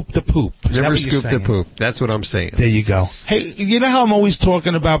scoop the poop. Never scoop the poop. That's what I'm saying. There you go. Hey, you know how I'm always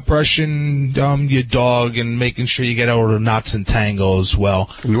talking about brushing your dog and making sure you get all the knots and tangles? Well,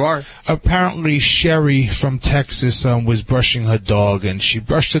 you are. Apparently, Sherry from Texas was brushing her dog, and she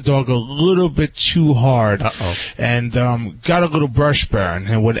brushed the dog a little bit too hard. And got a little brush burn.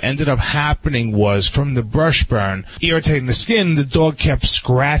 And what ended up happening was, from the brush burn, irritating the skin, the dog kept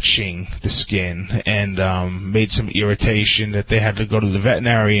scratching the skin and made some irritation that they had to go to the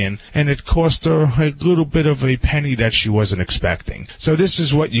veterinarian, and it cost her a little bit of a penny that she wasn't expecting. So this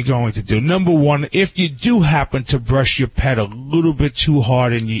is what you're going to do. Number one, if you do happen to brush your pet a little bit too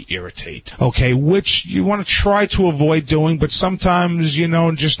hard and you irritate, okay, which you want to try to avoid doing, but sometimes,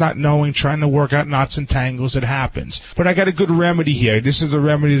 just not knowing, trying to work out knots and tangles, it happens. But I got a good remedy here. This is a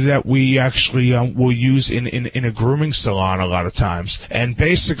remedy that we actually will use in a grooming salon a lot of times. And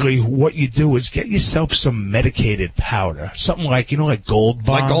basically what you do is get yourself some medicated powder. Something like, like Gold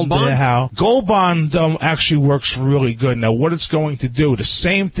Bond. Like Gold Bond? Gold Bond actually works really good. Now, what it's going to do, the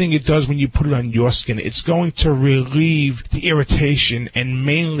same thing it does when you put it on your skin, it's going to relieve the irritation and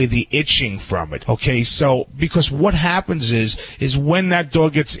mainly the itching from it. Okay, so, because what happens is when that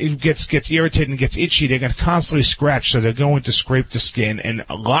dog gets irritated and gets itchy, they're going to constantly scratch, so they're going to scrape the skin, and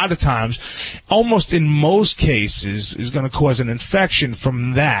a lot of times, almost in most cases, is going to cause an infection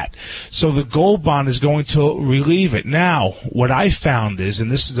from that. So the Gold Bond is going to relieve it. Now, what I found is,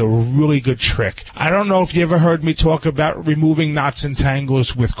 and this is a really good trick, I don't know if you ever heard me talk about removing knots and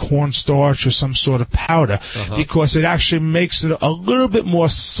tangles with cornstarch or some sort of powder, because it actually makes it a little bit more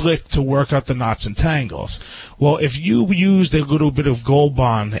slick to work out the knots and tangles. Well, if you used a little bit of Gold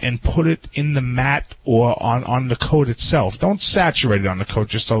Bond and put it in the mat or on the coat itself, don't saturate it on the coat,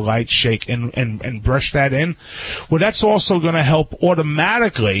 just a light shake and brush that in. Well, that's also going to help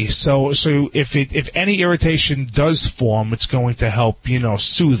automatically. So if any irritation does form, it's going to help,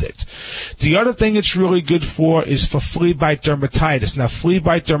 soothe it. The other thing it's really good for is for flea bite dermatitis. Now, flea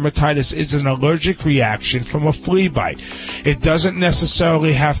bite dermatitis is an allergic reaction from a flea bite. It doesn't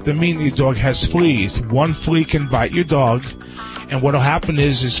necessarily have to mean your dog has fleas. One flea can bite your dog, and what will happen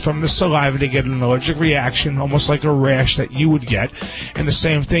is from the saliva they get an allergic reaction, almost like a rash that you would get. And the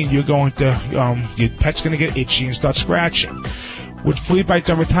same thing, you're going to your pet's going to get itchy and start scratching. With flea bite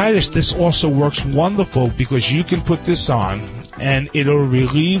dermatitis, this also works wonderful because you can put this on and it'll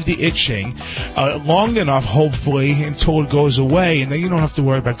relieve the itching long enough, hopefully, until it goes away, and then you don't have to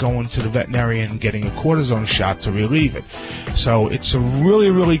worry about going to the veterinarian and getting a cortisone shot to relieve it. So it's a really,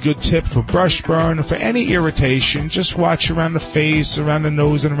 really good tip for brush burn, for any irritation. Just watch around the face, around the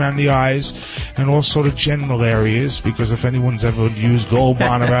nose, and around the eyes, and also the genital areas, because if anyone's ever used Gold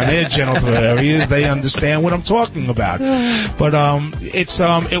Bond around their genital areas, they understand what I'm talking about. But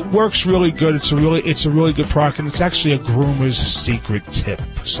it works really good. It's a really good product, and it's actually a groomer's secret tip.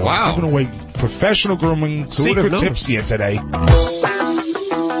 So I'm giving away professional grooming secret tips here today. Hey,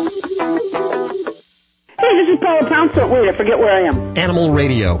 this is Paula Poundstone. Wait, I forget where I am. Animal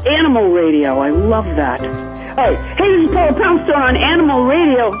Radio. Animal Radio. I love that. All right. Hey, this is Paula Poundstone on Animal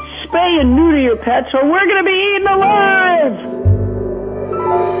Radio. Spay and neuter your pets, or we're going to be eaten alive.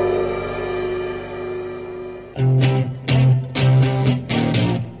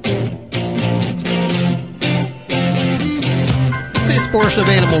 This portion of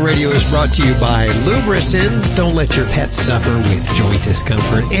Animal Radio is brought to you by Lubricin. Don't let your pets suffer with joint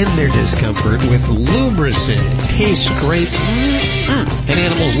discomfort and their discomfort with Lubricin. It tastes great, and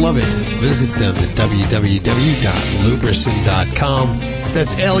animals love it. Visit them at www.lubricin.com.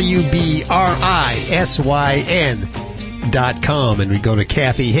 That's LUBRISYN.com. And we go to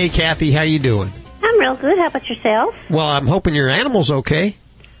Kathy. Hey, Kathy, how you doing? I'm real good. How about yourself? Well, I'm hoping your animal's okay.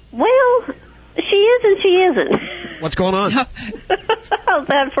 Well, she is and she isn't. What's going on? How's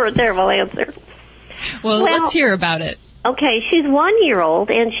that for a terrible answer? Well, let's hear about it. Okay, she's 1 year old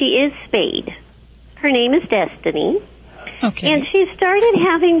and she is spayed. Her name is Destiny. Okay. And she started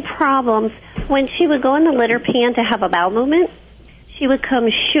having problems when she would go in the litter pan to have a bowel movement. She would come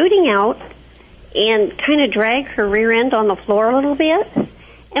shooting out and kind of drag her rear end on the floor a little bit.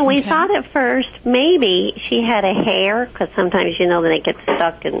 And we thought at first maybe she had a hair, because sometimes, they get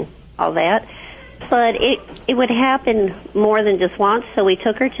stuck and all that. But it would happen more than just once, so we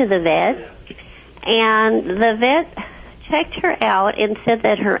took her to the vet. And the vet checked her out and said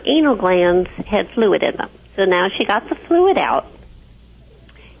that her anal glands had fluid in them. So now she got the fluid out.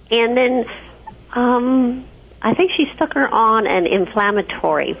 And then I think she stuck her on an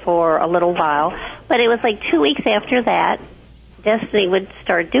inflammatory for a little while. But it was like 2 weeks after that, Destiny would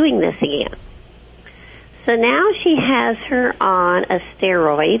start doing this again. So now she has her on a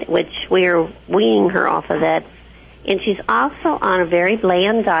steroid, which we're weaning her off of that And she's also on a very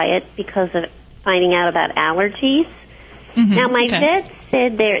bland diet because of finding out about allergies. Mm-hmm. Now, my vet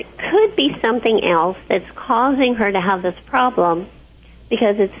said there could be something else that's causing her to have this problem,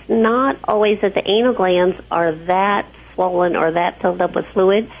 because it's not always that the anal glands are that swollen or that filled up with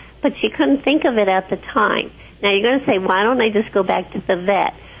fluid, but she couldn't think of it at the time. Now, you're going to say, why don't I just go back to the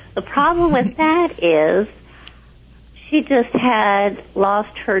vet? The problem with that is she just had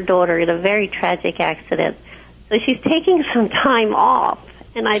lost her daughter in a very tragic accident. So she's taking some time off,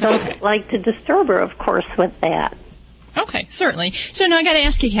 and I don't like to disturb her, of course, with that. Okay, certainly. So now I got to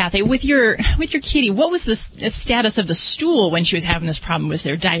ask you, Kathy, with your kitty, what was the status of the stool when she was having this problem? Was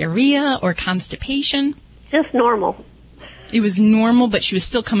there diarrhea or constipation? Just normal. It was normal, but she was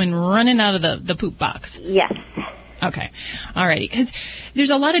still coming running out of the poop box. Yes. Okay. All righty. Because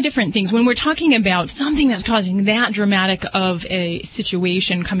there's a lot of different things. When we're talking about something that's causing that dramatic of a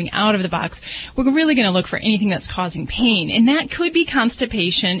situation coming out of the box, we're really going to look for anything that's causing pain. And that could be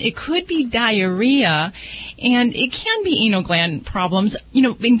constipation. It could be diarrhea. And it can be anal gland problems. You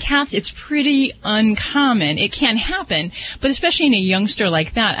know, in cats, it's pretty uncommon. It can happen. But especially in a youngster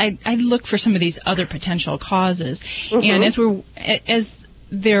like that, I'd look for some of these other potential causes. Mm-hmm. And as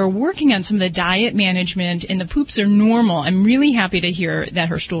they're working on some of the diet management and the poops are normal, I'm really happy to hear that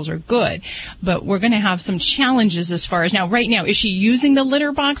her stools are good. But we're going to have some challenges as far as now, right now, is she using the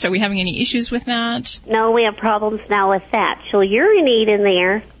litter box? Are we having any issues with that? No, we have problems now with that. She'll urinate in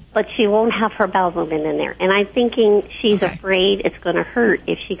there, but she won't have her bowel movement in there. And I'm thinking she's afraid it's going to hurt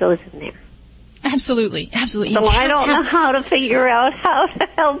if she goes in there. Absolutely. Absolutely. So I don't know how to figure out how to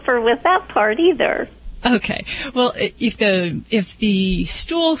help her with that part either. Okay. Well, if the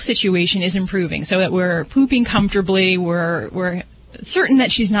stool situation is improving so that we're pooping comfortably, we're certain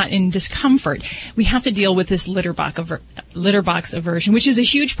that she's not in discomfort, we have to deal with this litter box aversion, which is a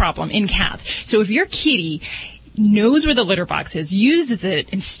huge problem in cats. So if your kitty knows where the litter box is, uses it,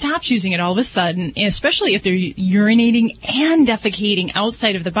 and stops using it all of a sudden, and especially if they're urinating and defecating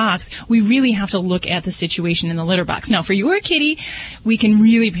outside of the box, we really have to look at the situation in the litter box. Now, for your kitty, we can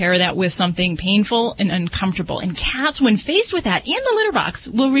really pair that with something painful and uncomfortable. And cats, when faced with that in the litter box,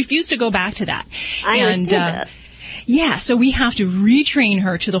 will refuse to go back to that. Yeah, so we have to retrain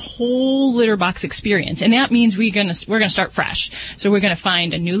her to the whole litter box experience, and that means we're gonna start fresh. So we're gonna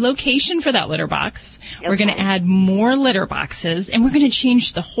find a new location for that litter box. Okay. We're gonna add more litter boxes, and we're gonna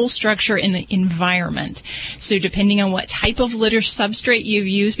change the whole structure in the environment. So depending on what type of litter substrate you've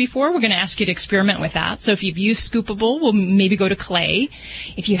used before, we're gonna ask you to experiment with that. So if you've used scoopable, we'll maybe go to clay.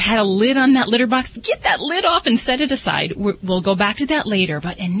 If you had a lid on that litter box, get that lid off and set it aside. We'll go back to that later,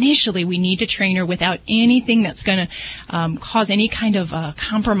 but initially we need to train her without anything that's gonna cause any kind of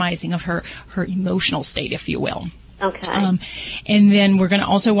compromising of her emotional state, if you will. Okay. And then we're going to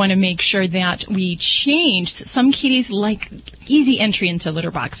also want to make sure that we change. Some kitties like easy entry into litter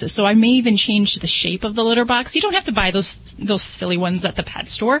boxes. So I may even change the shape of the litter box. You don't have to buy those silly ones at the pet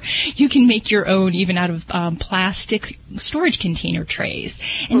store. You can make your own even out of plastic storage container trays.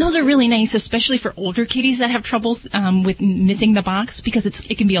 And those are really nice, especially for older kitties that have troubles with missing the box, because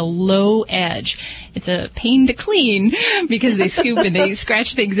it can be a low edge. It's a pain to clean because they scoop and they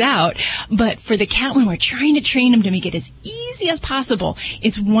scratch things out. But for the cat, when we're trying to train them to make it as easy as possible,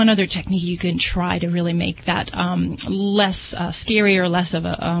 it's one other technique you can try to really make that less scary or less of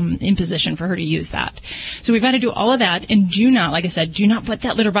a imposition for her to use that. So we've got to do all of that, and do not put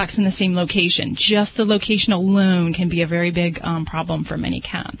that litter box in the same location. Just the location alone can be a very big problem for many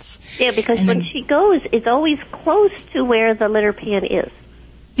cats. Yeah, because when she goes, it's always close to where the litter pan is.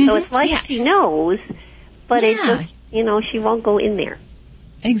 Mm-hmm. So it's like she knows, but it just, she won't go in there.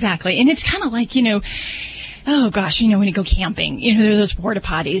 Exactly. And it's kind of like, oh gosh, when you go camping, there are those porta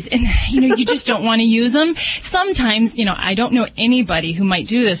potties, and you just don't want to use them. Sometimes, I don't know anybody who might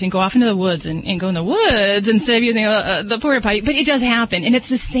do this and go off into the woods and go in the woods instead of using the porta potty, but it does happen, and it's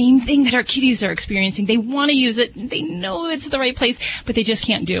the same thing that our kitties are experiencing. They want to use it, they know it's the right place, but they just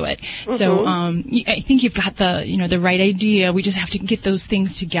can't do it. Mm-hmm. So, I think you've got the right idea. We just have to get those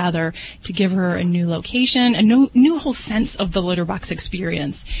things together to give her a new location, a new whole sense of the litter box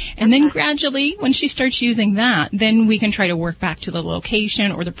experience, and then gradually, when she starts using that, then we can try to work back to the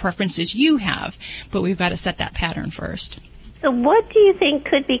location or the preferences you have, but we've got to set that pattern first. So what do you think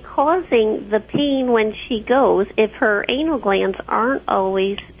could be causing the pain when she goes if her anal glands aren't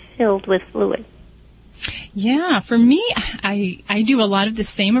always filled with fluid? Yeah, for me, I do a lot of the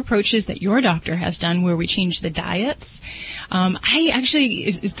same approaches that your doctor has done, where we change the diets. I actually,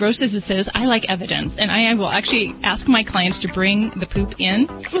 as gross as it is, I like evidence, and I will actually ask my clients to bring the poop in,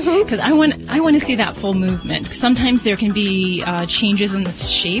 because I want to see that full movement. Sometimes there can be changes in the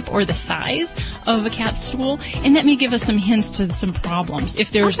shape or the size of a cat's stool, and that may give us some hints to some problems.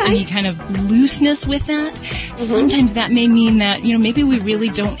 If there's any kind of looseness with that, sometimes that may mean that, maybe we really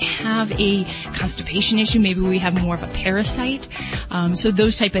don't have a constipation issue. Maybe we have more of a parasite. So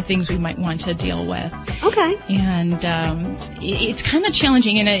those type of things we might want to deal with. Okay. And it's kind of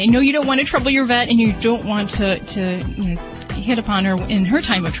challenging. And I know you don't want to trouble your vet, and you don't want to hit upon her in her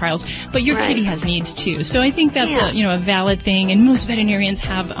time of trials, but your kitty has needs too. So I think that's a valid thing. And most veterinarians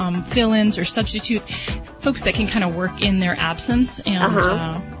have fill-ins or substitutes, folks that can kind of work in their absence.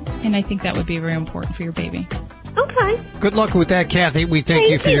 And I think that would be very important for your baby. Okay. Good luck with that, Kathy. We thank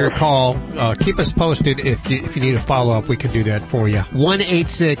you for your call. Keep us posted if you need a follow-up. We can do that for you.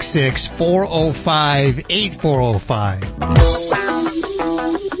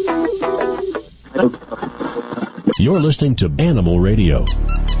 1-866-405-8405. You're listening to Animal Radio.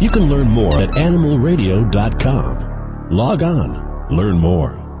 You can learn more at animalradio.com. Log on. Learn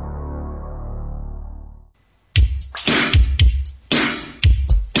more.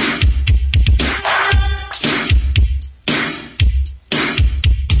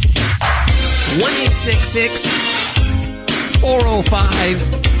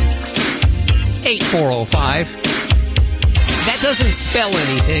 $1-866-405-8405. That doesn't spell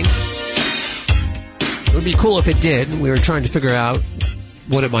anything. It would be cool if it did. We were trying to figure out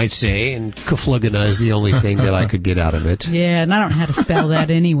what it might say, and Kaflugana is the only thing that I could get out of it. Yeah, and I don't know how to spell that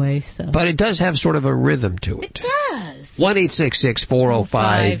anyway. So, but it does have sort of a rhythm to it. It does.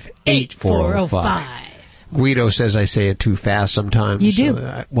 1-866-405-8405. Guido says I say it too fast sometimes. You do.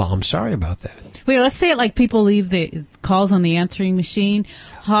 I'm sorry about that. Wait, let's say it like people leave the calls on the answering machine.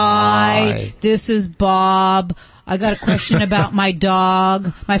 Hi, this is Bob. I got a question about my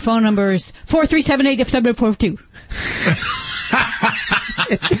dog. My phone number is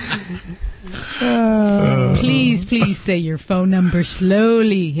 4378742. Please say your phone number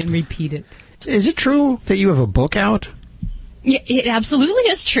slowly and repeat it. Is it true that you have a book out? Yeah, it absolutely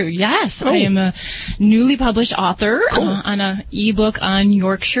is true. Yes, I am a newly published author on an ebook on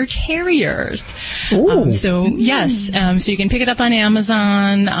Yorkshire Terriers. So yes, so you can pick it up on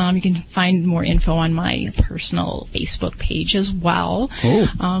Amazon. You can find more info on my personal Facebook page as well.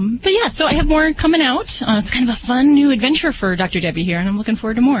 But yeah, so I have more coming out. It's kind of a fun new adventure for Dr. Debbie here, and I'm looking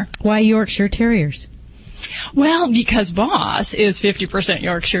forward to more. Why Yorkshire Terriers? Well, because Boss is 50%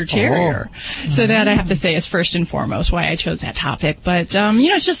 Yorkshire Terrier. So that, I have to say, is first and foremost why I chose that topic. But,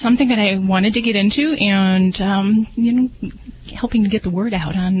 it's just something that I wanted to get into, and, helping to get the word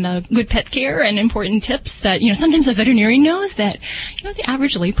out on good pet care and important tips that, sometimes a veterinarian knows that, the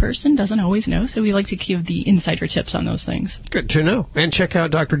average layperson doesn't always know. So we like to give the insider tips on those things. Good to know. And check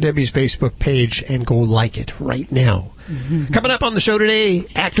out Dr. Debbie's Facebook page and go like it right now. Coming up on the show today,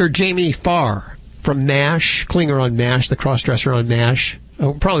 actor Jamie Farr from MASH, Klinger on MASH, the crossdresser on MASH.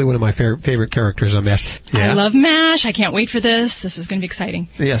 Oh, probably one of my favorite characters on MASH. Yeah. I love MASH. I can't wait for this. This is going to be exciting.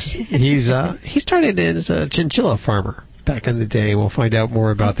 Yes, he started as a chinchilla farmer back in the day. We'll find out more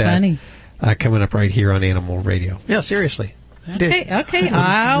about that. Funny. Coming up right here on Animal Radio. Yeah, seriously. Okay.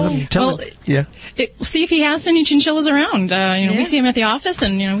 See if he has any chinchillas around. We see him at the office,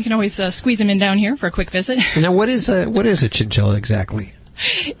 and we can always squeeze him in down here for a quick visit. Now, what is a chinchilla exactly?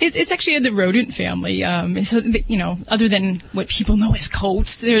 It's actually in the rodent family. Other than what people know as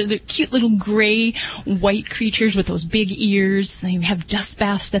coats, they're cute little gray, white creatures with those big ears. They have dust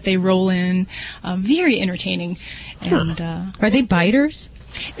baths that they roll in. Very entertaining. And are they biters?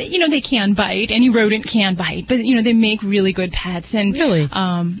 They can bite. Any rodent can bite, but they make really good pets. And really,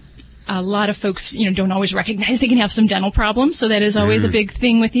 a lot of folks, don't always recognize they can have some dental problems. So that is always a big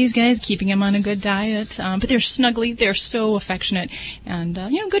thing with these guys, keeping them on a good diet. But they're snuggly. They're so affectionate and,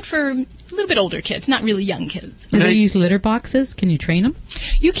 good for a little bit older kids, not really young kids. Do they use litter boxes? Can you train them?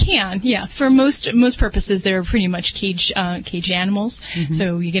 You can, yeah. For most purposes, they're pretty much cage animals. Mm-hmm.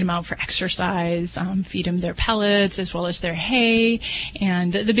 So you get them out for exercise, feed them their pellets as well as their hay.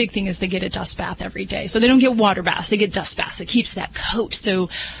 And the big thing is they get a dust bath every day. So they don't get water baths. They get dust baths. It keeps that coat. So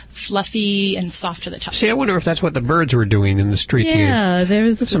fluffy and soft to the touch. See, I wonder if that's what the birds were doing in the street. Yeah,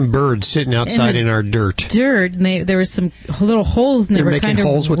 there's some birds sitting outside in our dirt. And there was some little holes, and they were kind of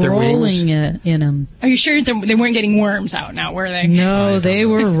holes with their wings in them. Are you sure they weren't getting worms out now, were they? No, they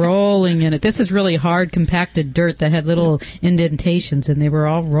were rolling in it. This is really hard, compacted dirt that had little indentations, and they were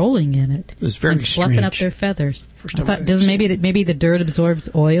all rolling in it. It was very and fluffing strange. up their feathers. I thought, maybe the dirt absorbs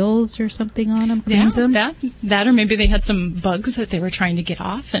oils or something on them, cleans them? That, or maybe they had some bugs that they were trying to get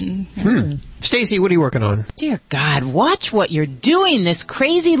off. And Stacy, what are you working on? Dear God, watch what you're doing. This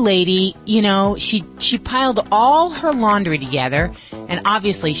crazy lady, she piled all her laundry together, and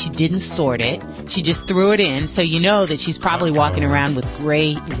obviously she didn't sort it. She just threw it in, so you know that she's probably walking around with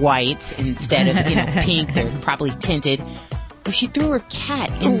gray whites instead of pink. They're probably tinted. Well, she threw her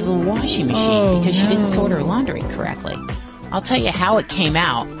cat into the washing machine because she didn't sort her laundry correctly. I'll tell you how it came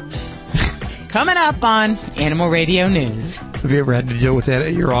out. Coming up on Animal Radio News. Have you ever had to deal with that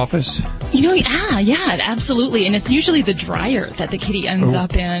at your office? Yeah, absolutely. And it's usually the dryer that the kitty ends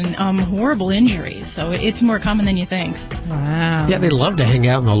up in. Horrible injuries. So it's more common than you think. Wow. Yeah, they love to hang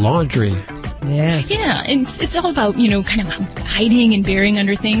out in the laundry. Yes. Yeah, and it's all about, kind of hiding and burying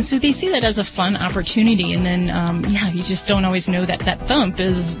under things. So they see that as a fun opportunity. And then, you just don't always know that thump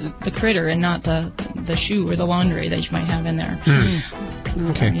is the critter and not the shoe or the laundry that you might have in there.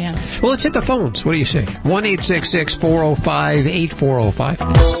 Okay. So, yeah. Well, let's hit the phones. What do you say? 1-866-405-8405.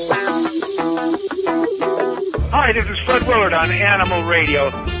 Hi, this is Fred Willard on Animal Radio.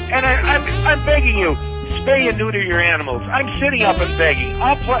 And I'm begging you, spay and neuter your animals. I'm sitting up and begging.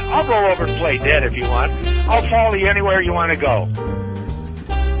 I'll go over and play dead if you want. I'll follow you anywhere you want to go.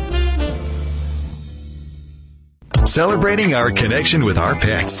 Celebrating our connection with our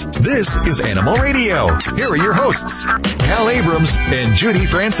pets. This is Animal Radio. Here are your hosts, Hal Abrams and Judy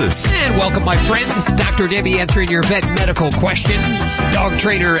Francis. And welcome, my friend, Dr. Debbie answering your vet medical questions, dog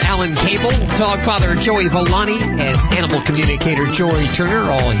trainer Alan Cable, dog father Joey Villani, and animal communicator Joy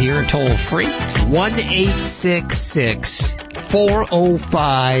Turner, all here toll free.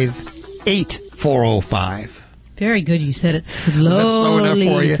 1-866-405-8405. Very good. You said it slow enough for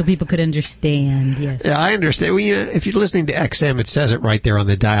slowly you. so people could understand. Yes. Yeah, I understand. Well, if you're listening to XM, it says it right there on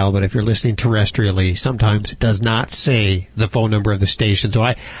the dial. But if you're listening terrestrially, sometimes it does not say the phone number of the station. So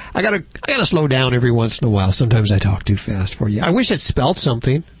I gotta slow down every once in a while. Sometimes I talk too fast for you. I wish it spelled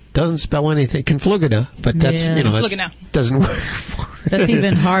something. Doesn't spell anything. Conflugada, but that's that doesn't work. That's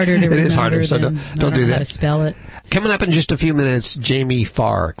even harder to remember. It is harder, so don't do that. How to spell it. Coming up in just a few minutes, Jamie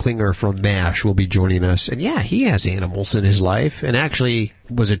Farr, Klinger from MASH, will be joining us. And yeah, he has animals in his life and actually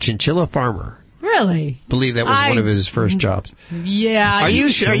was a chinchilla farmer. Really? I believe that was one of his first jobs. Yeah. Are you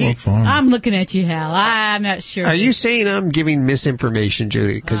sure? I'm looking at you, Hal. I'm not sure. Are you saying I'm giving misinformation,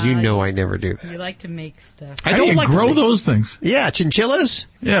 Judy? Because you know I never do that. You like to make stuff. How do you grow those things? Yeah, chinchillas?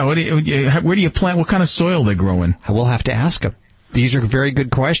 Yeah, where do you plant? What kind of soil they grow in? I will have to ask him. These are very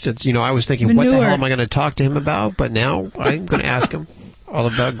good questions. I was thinking, what the hell am I going to talk to him about? But now I'm going to ask him all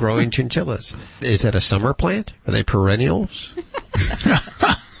about growing chinchillas. Is that a summer plant? Are they perennials?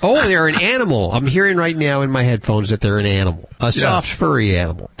 Oh, they're an animal. I'm hearing right now in my headphones that they're an animal. A soft, furry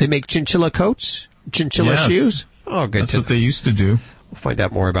animal. They make chinchilla coats? Chinchilla shoes? Oh, good. That's what they used to do. We'll find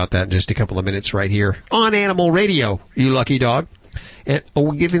out more about that in just a couple of minutes right here on Animal Radio, you lucky dog. And are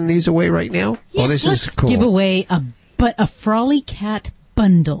we giving these away right now? Yes, this let's is cool. give away a Frolly Cat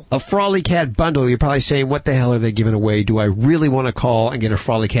bundle. A Frolly Cat bundle. You're probably saying, what the hell are they giving away? Do I really want to call and get a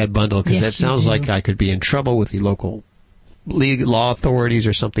Frolly Cat bundle? Because that sounds like I could be in trouble with the local league law authorities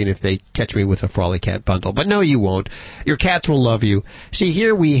or something if they catch me with a Frolly Cat bundle. But no, you won't. Your cats will love you. See,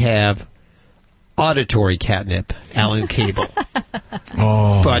 here we have auditory catnip, Alan Cable.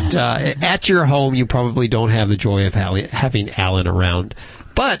 But at your home, you probably don't have the joy of having Alan around.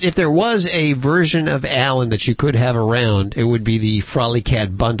 But if there was a version of Alan that you could have around, it would be the Frolly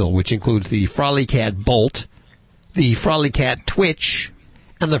Cat bundle, which includes the Frolly Cat Bolt, the Frolly Cat Twitch,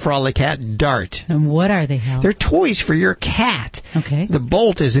 and the Frolly Cat Dart. And what are they, Hal? They're toys for your cat. Okay. The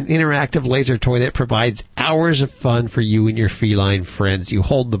Bolt is an interactive laser toy that provides hours of fun for you and your feline friends. You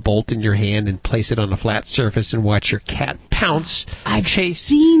hold the Bolt in your hand and place it on a flat surface and watch your cat pounce, chase,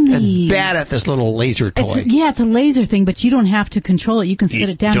 and bat at this little laser toy. It's a laser thing, but you don't have to control it. You can set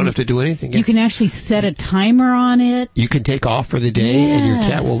it down. You don't have to do anything. You can actually set a timer on it. You can take off for the day, and your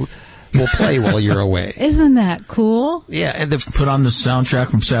cat will play while you're away. Isn't that cool? Yeah, and put on the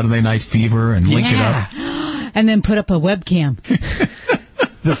soundtrack from Saturday Night Fever and link it up. And then put up a webcam.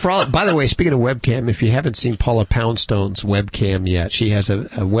 By the way, speaking of webcam, if you haven't seen Paula Poundstone's webcam yet, she has a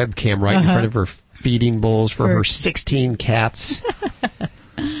webcam right in front of her feeding bowls for her 16 cats.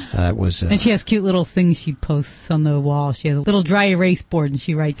 And she has cute little things she posts on the wall. She has a little dry erase board, and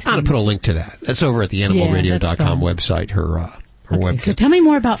she writes. I'm going to put a link to that. That's over at the animalradio.com website, her website. So tell me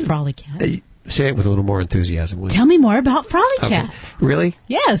more about Frolic Cat. Say it with a little more enthusiasm. Tell me more about Frolic Cat. Really?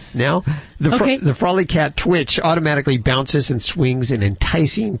 Yes. Now, the Frolic Cat Twitch automatically bounces and swings an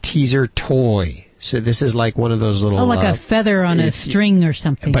enticing teaser toy. So this is like one of those little... like a feather on a string or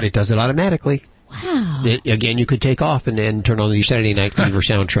something. But it does it automatically. Wow. Again, you could take off and then turn on the Saturday Night Fever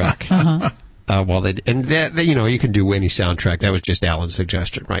soundtrack. You can do any soundtrack. That was just Alan's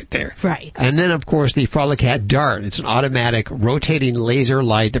suggestion right there. Right. And then, of course, the Frolic Cat Dart. It's an automatic rotating laser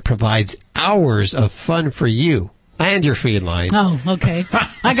light that provides hours of fun for you and your feline. Oh, okay.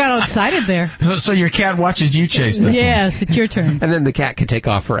 I got all excited there. So your cat watches you chase this one. Yes, it's your turn. And then the cat can take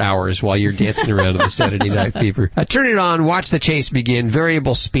off for hours while you're dancing around in the Saturday Night Fever. Turn it on, watch the chase begin.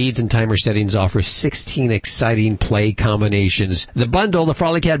 Variable speeds and timer settings offer 16 exciting play combinations. The bundle, the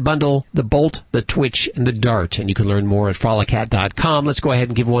Frolic Cat bundle, the Bolt, the Twitch, and the Dart. And you can learn more at frolicat.com. Let's go ahead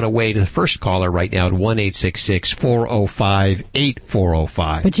and give one away to the first caller right now at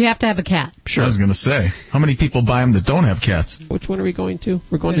 1-866-405-8405. But you have to have a cat. Sure. I was going to say, how many people buy them that don't have cats? Which one are we going to?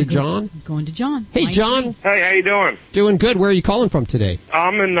 We're going to John? Going to John. Hey, John. Hey, how you doing? Doing good. Where are you calling from today?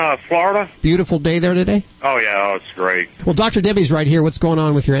 I'm in Florida. Beautiful day there today? Oh, yeah, it's great. Well, Dr. Debbie's right here. What's going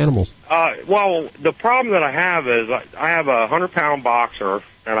on with your animals? Well, the problem that I have is I have a 100-pound boxer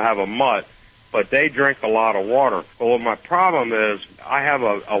and I have a mutt, but they drink a lot of water. Well, my problem is I have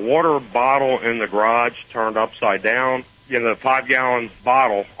a water bottle in the garage turned upside down. The 5-gallon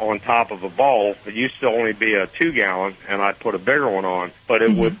bottle on top of a bowl. It used to only be a 2-gallon, and I'd put a bigger one on, but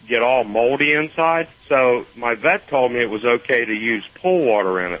it would get all moldy inside. So my vet told me it was okay to use pool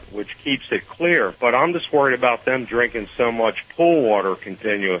water in it, which keeps it clear. But I'm just worried about them drinking so much pool water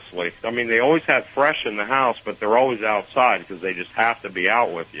continuously. I mean, they always have fresh in the house, but they're always outside because they just have to be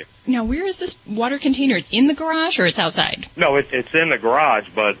out with you. Now, where is this water container? It's in the garage or it's outside? No, it's in the garage,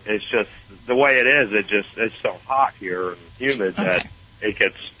 but it's just the way it is. It's so hot here and humid that it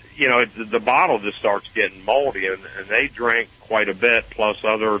gets, the bottle just starts getting moldy, and they drink quite a bit, plus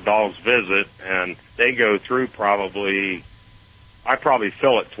other dogs visit, and they go through I probably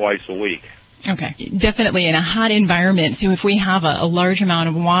fill it twice a week. Okay. Definitely in a hot environment. So if we have a large amount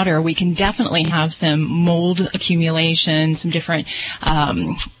of water, we can definitely have some mold accumulation, some different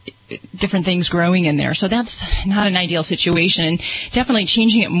things growing in there. So that's not an ideal situation. And definitely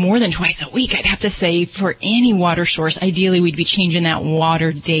changing it more than twice a week, I'd have to say, for any water source, ideally we'd be changing that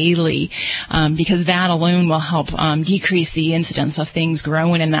water daily, because that alone will help decrease the incidence of things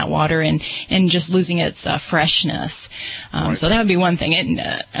growing in that water and just losing its freshness. So that would be one thing.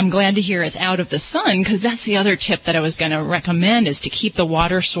 And I'm glad to hear it's out of the sun, because that's the other tip that I was going to recommend, is to keep the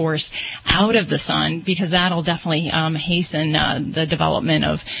water source out of the sun, because that'll definitely hasten the development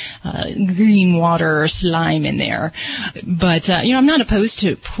of green water or slime in there. But, I'm not opposed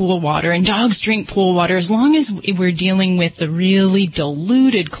to pool water, and dogs drink pool water as long as we're dealing with the really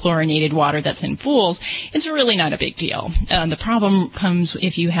diluted chlorinated water that's in pools. It's really not a big deal. The problem comes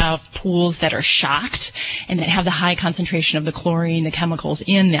if you have pools that are shocked and that have the high concentration of the chlorine, the chemicals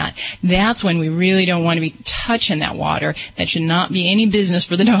in that. That's when we really don't want to be touching that water. That should not be any business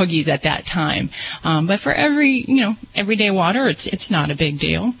for the doggies at that time. But for everyday water, it's not a big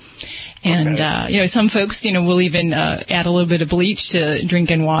deal. And, some folks, will even add a little bit of bleach to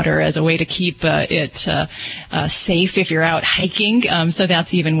drinking water as a way to keep it safe if you're out hiking. So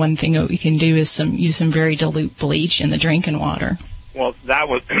that's even one thing that we can do, is use some very dilute bleach in the drinking water. Well, that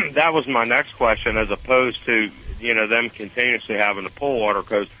was my next question, as opposed to, them continuously having the pool water,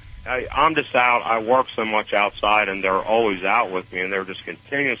 because I'm just out. I work so much outside, and they're always out with me, and they're just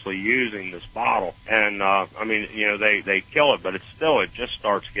continuously using this bottle. And, they kill it, but it just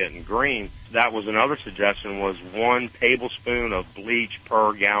starts getting green. That was another suggestion, was 1 tablespoon of bleach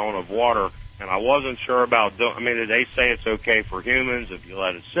per gallon of water. And I wasn't sure about, they say it's okay for humans if you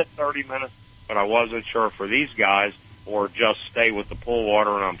let it sit 30 minutes, but I wasn't sure for these guys, or just stay with the pool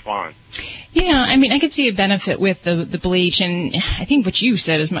water and I'm fine. Yeah, I could see a benefit with the bleach, and I think what you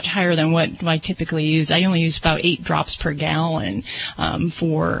said is much higher than what I typically use. I only use about 8 drops per gallon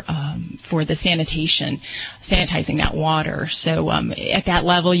for the sanitizing that water. So at that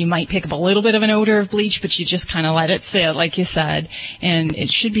level, you might pick up a little bit of an odor of bleach, but you just kind of let it sit, like you said, and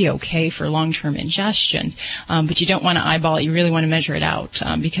it should be okay for long-term ingestion. But you don't want to eyeball it. You really want to measure it out,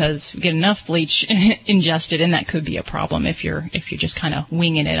 because you get enough bleach ingested, and that could be a problem if you're just kind of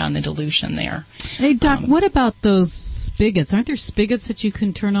winging it on the dilution there. there. Hey, Doc, what about those spigots? Aren't there spigots that you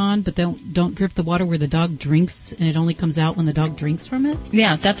can turn on, but don't drip the water where the dog drinks, and it only comes out when the dog drinks from it?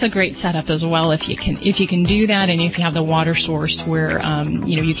 Yeah, that's a great setup as well. If you can do that, and if you have the water source where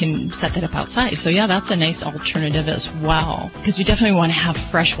you can set that up outside. So yeah, that's a nice alternative as well, because you definitely want to have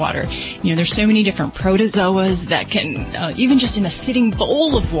fresh water. There's so many different protozoas that can even just in a sitting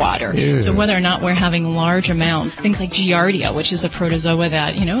bowl of water. Yeah. So whether or not we're having large amounts, things like Giardia, which is a protozoa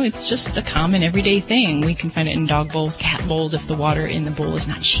that it's just a common everyday thing. We can find it in dog bowls, cat bowls, if the water in the bowl is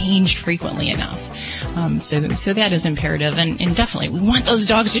not changed frequently enough. So that is imperative, and definitely we want those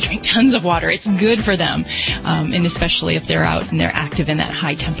dogs to drink tons of water. It's good for them, and especially if they're out and they're active in that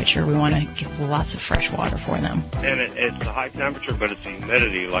high temperature, we want to give lots of fresh water for them. And it's the high temperature, but it's the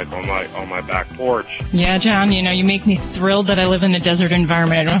humidity, like on my back porch. Yeah, John, you make me thrilled that I live in a desert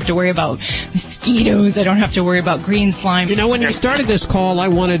environment. I don't have to worry about mosquitoes. I don't have to worry about green slime. When you started this call, I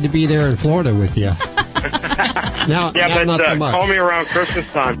wanted to be there in Florida with you. now but not so much. Call me around Christmas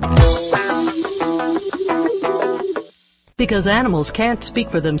time. Because animals can't speak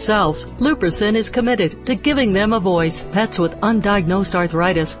for themselves, Lubricin is committed to giving them a voice. Pets with undiagnosed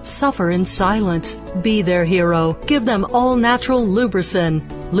arthritis suffer in silence. Be their hero. Give them all-natural Lubricin.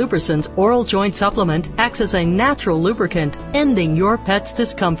 Lubricin's oral joint supplement acts as a natural lubricant, ending your pet's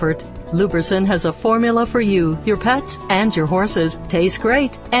discomfort. Lubricin has a formula for you, your pets, and your horses. Tastes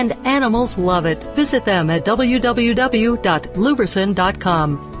great, and animals love it. Visit them at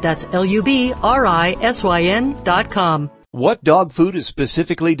www.lubricin.com. That's LUBRISYN.com. What dog food is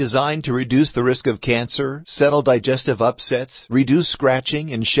specifically designed to reduce the risk of cancer, settle digestive upsets, reduce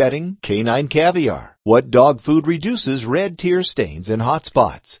scratching and shedding? Canine Caviar. What dog food reduces red tear stains and hot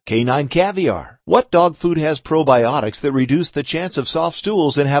spots? Canine Caviar. What dog food has probiotics that reduce the chance of soft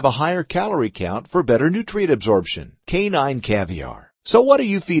stools and have a higher calorie count for better nutrient absorption? Canine Caviar. So what are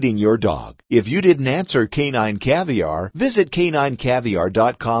you feeding your dog? If you didn't answer Canine Caviar, visit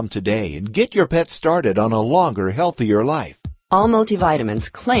caninecaviar.com today and get your pet started on a longer, healthier life. All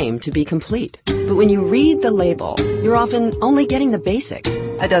multivitamins claim to be complete, but when you read the label, you're often only getting the basics.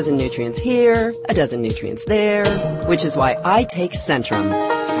 A dozen nutrients here, a dozen nutrients there, which is why I take Centrum.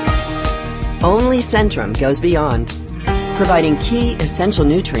 Only Centrum goes beyond, providing key essential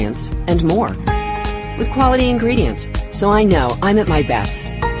nutrients and more. With quality ingredients, so I know I'm at my best.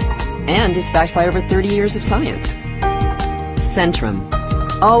 And it's backed by over 30 years of science. Centrum.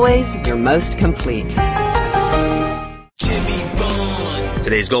 Always your most complete.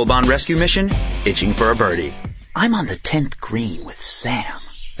 Today's Gold Bond rescue mission, itching for a birdie. I'm on the 10th green with Sam.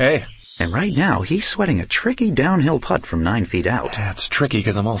 Hey. And right now, he's sweating a tricky downhill putt from 9 feet out. Yeah, it's tricky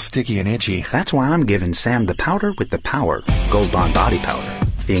because I'm all sticky and itchy. That's why I'm giving Sam the powder with the power, Gold Bond Body Powder.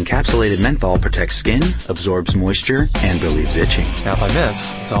 The encapsulated menthol protects skin, absorbs moisture, and relieves itching. Now if I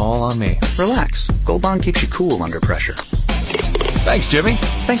miss, it's all on me. Relax. Gold Bond keeps you cool under pressure. Thanks, Jimmy.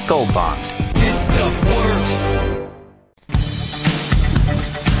 Think Gold Bond. This stuff works.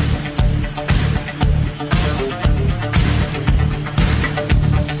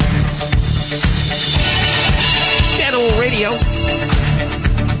 Animal Radio.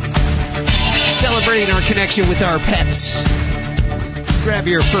 Celebrating our connection with our pets. Grab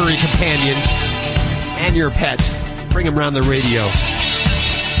your furry companion and your pet. Bring them around the radio.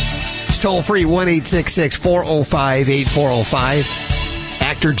 It's toll free 1-866-405-8405.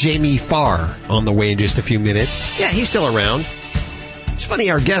 Actor Jamie Farr on the way in just a few minutes. Yeah, he's still around. It's funny,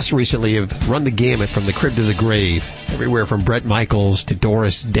 our guests recently have run the gamut from the crib to the grave. Everywhere from Bret Michaels to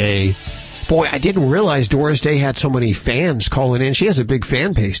Doris Day. Boy, I didn't realize Doris Day had so many fans calling in. She has a big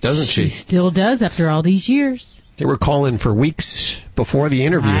fan base, doesn't she? She still does after all these years. They were calling for weeks before the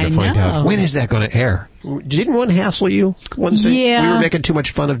interview to find out. When is that going to air? Didn't one hassle you? One say yeah. We were making too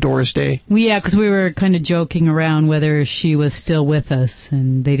much fun of Doris Day? Yeah, because we were kind of joking around whether she was still with us,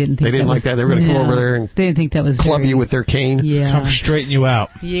 and they didn't think They didn't like that. They were going to come over there and they didn't think that was club you with their cane? Yeah. Come straighten you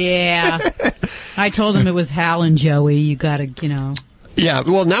out. Yeah. I told him it was Hal and Joey. You got to, Yeah,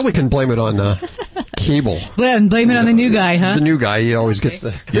 well, now we can blame it on Cable. Blame it on the new guy, huh? The new guy, he always gets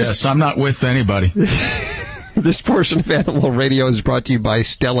the... Yes, I'm not with anybody. This portion of Animal Radio is brought to you by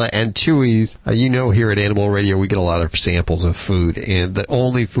Stella and Chewy's. Here at Animal Radio, we get a lot of samples of food, and the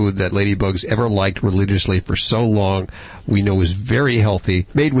only food that Ladybugs ever liked religiously for so long, we know is very healthy,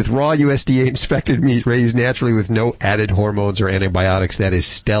 made with raw USDA-inspected meat, raised naturally with no added hormones or antibiotics. That is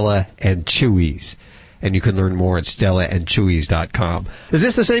Stella and Chewy's. And you can learn more at StellaandChewies.com. Is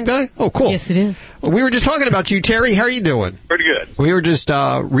this the same guy? Oh, cool. Yes, it is. Well, we were just talking about you, Terry. How are you doing? Pretty good. We were just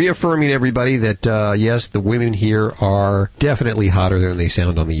reaffirming everybody that, yes, the women here are definitely hotter than they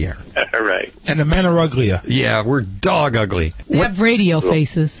sound on the air. Right. And the men are uglier. Yeah, we're dog ugly. They have radio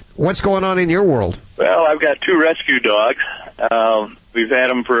faces. What's going on in your world? Well, I've got 2 rescue dogs. We've had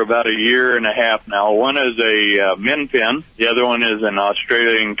them for about a year and a half now. One is a Min Pin. The other one is an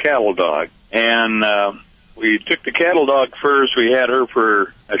Australian cattle dog. And we took the cattle dog first. We had her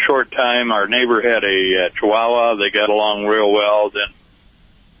for a short time. Our neighbor had a Chihuahua. They got along real well. Then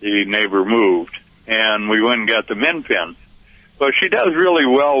the neighbor moved, and we went and got the Min Pin. But she does really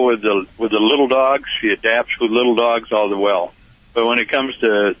well with the little dogs. She adapts with little dogs all the well. But when it comes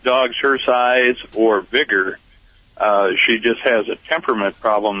to dogs her size or bigger, she just has a temperament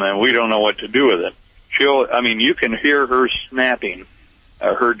problem, and we don't know what to do with it. You can hear her snapping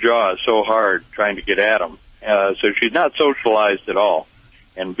her jaws so hard trying to get at them. So she's not socialized at all.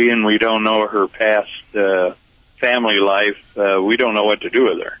 And being we don't know her past family life, we don't know what to do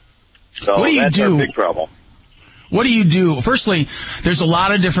with her. So what do you that's do? Our big problem. What do you do? Firstly, there's a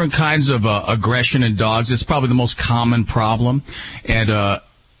lot of different kinds of aggression in dogs. It's probably the most common problem. And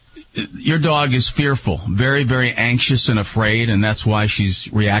your dog is fearful, very, very anxious and afraid, and that's why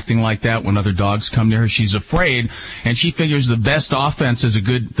she's reacting like that when other dogs come near her. She's afraid, and she figures the best defense is a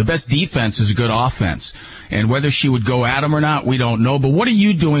good offense. And whether she would go at him or not, we don't know. But what are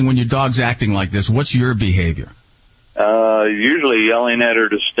you doing when your dog's acting like this? What's your behavior? Usually yelling at her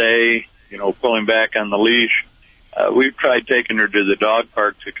to stay, pulling back on the leash. We've tried taking her to the dog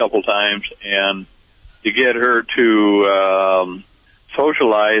parks a couple times, and to get her to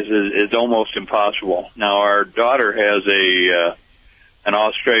socialize is almost impossible. Now, our daughter has an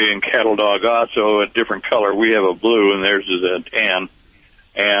Australian cattle dog, also a different color. We have a blue, and theirs is a tan.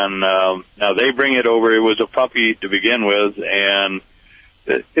 And now they bring it over. It was a puppy to begin with, and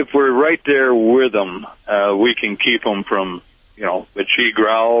if we're right there with them, we can keep them from, but she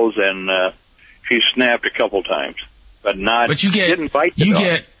growls, and she snapped a couple times, but didn't bite the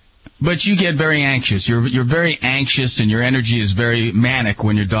dog. But you get very anxious. You're very anxious, and your energy is very manic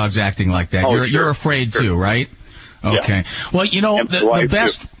when your dog's acting like that. You're afraid too, right? Okay. Yeah. Well, the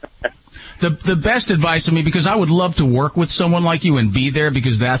best. The best advice to me, because I would love to work with someone like you and be there,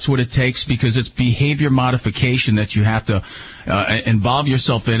 because that's what it takes, because it's behavior modification that you have to involve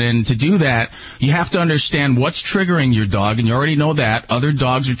yourself in. And to do that, you have to understand what's triggering your dog, and you already know that. Other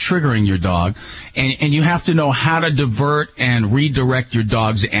dogs are triggering your dog. And you have to know how to divert and redirect your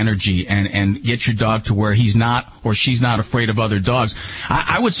dog's energy and get your dog to where he's not or she's not afraid of other dogs.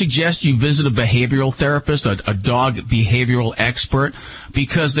 I would suggest you visit a behavioral therapist, a dog behavioral expert,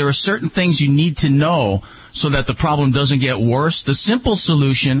 because there are certain things you need to know so that the problem doesn't get worse. The simple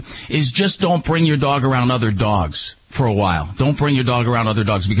solution is just don't bring your dog around other dogs for a while. Don't bring your dog around other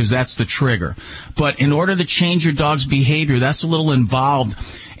dogs, because that's the trigger. But in order to change your dog's behavior, that's a little involved,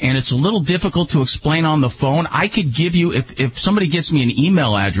 and it's a little difficult to explain on the phone. I could give you, if somebody gets me an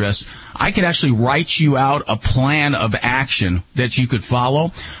email address, I could actually write you out a plan of action that you could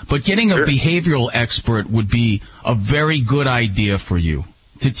follow. But getting a behavioral expert would be a very good idea for you,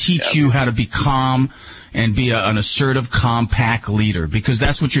 to teach you how to be calm and be an assertive, calm pack leader, because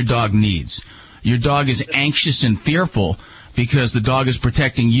that's what your dog needs. Your dog is anxious and fearful because the dog is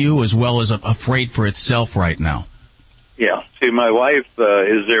protecting you as well as afraid for itself right now. Yeah. See, my wife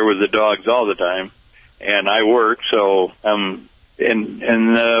is there with the dogs all the time, and I work, so and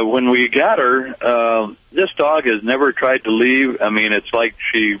when we got her, this dog has never tried to leave. I mean, it's like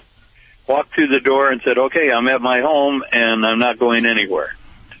she walked through the door and said, "Okay, I'm at my home, and I'm not going anywhere.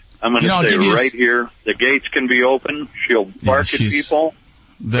 I'm going to stay right here. The gates can be open. She'll bark at people.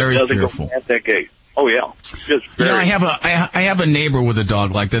 Very fearful. Go at that gate. Oh yeah. Just I have a neighbor with a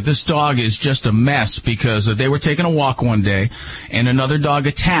dog like that. This dog is just a mess, because they were taking a walk one day, and another dog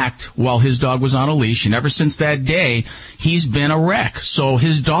attacked while his dog was on a leash. And ever since that day, he's been a wreck. So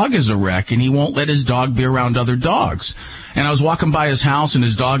his dog is a wreck, and he won't let his dog be around other dogs. And I was walking by his house, and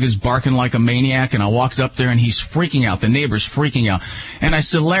his dog is barking like a maniac, and I walked up there, and he's freaking out. The neighbor's freaking out. And I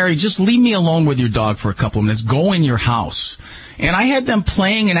said, "Larry, just leave me alone with your dog for a couple of minutes. Go in your house." And I had them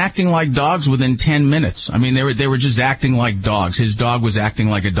playing and acting like dogs within 10 minutes. I mean, they were just acting like dogs. His dog was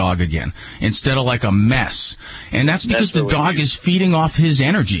acting like a dog again, instead of like a mess. And that's because the dog is feeding off his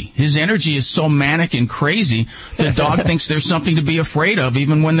energy. His energy is so manic and crazy, the dog thinks there's something to be afraid of,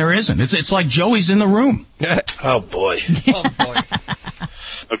 even when there isn't. It's like Joey's in the room. Oh, boy. Oh, boy.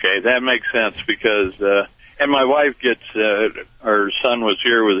 Okay, that makes sense, because, and my wife gets, her son was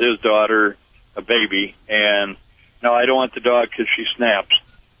here with his daughter, a baby, and no, I don't want the dog because she snaps.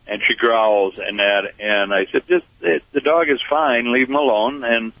 and she growls and that. And I said, the dog is fine. Leave him alone.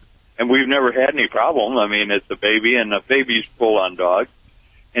 And we've never had any problem. I mean, it's a baby, and a baby's full-on dog.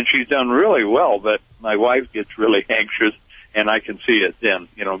 And she's done really well, but my wife gets really anxious, and I can see it then,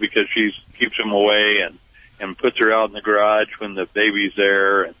 because she keeps him away and puts her out in the garage when the baby's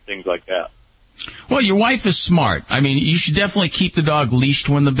there and things like that. Well, your wife is smart. I mean, you should definitely keep the dog leashed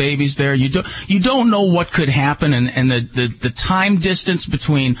when the baby's there. You don't know what could happen, and the time distance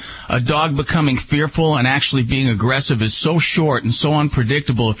between a dog becoming fearful and actually being aggressive is so short and so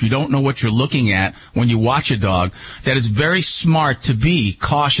unpredictable if you don't know what you're looking at when you watch a dog, that it's very smart to be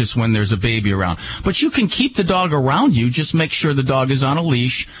cautious when there's a baby around. But you can keep the dog around you. Just make sure the dog is on a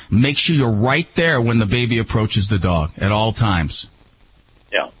leash. Make sure you're right there when the baby approaches the dog at all times.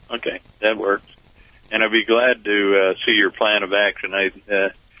 Yeah, okay, that works. And I'd be glad to see your plan of action.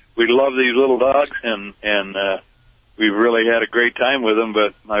 We love these little dogs, and we've really had a great time with them,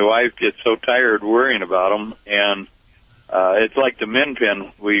 but my wife gets so tired worrying about them, and it's like the Min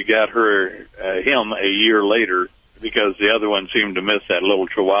Pin. We got him a year later because the other one seemed to miss that little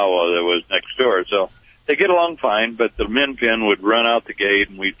Chihuahua that was next door. So they get along fine, but the Min Pin would run out the gate,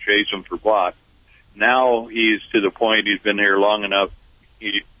 and we'd chase him for blocks. Now he's to the point he's been here long enough,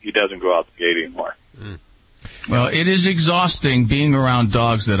 he doesn't go out the gate anymore. Well, it is exhausting being around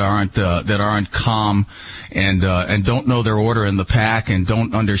dogs that aren't calm and don't know their order in the pack and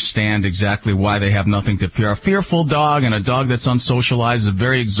don't understand exactly why they have nothing to fear. A fearful dog and a dog that's unsocialized is a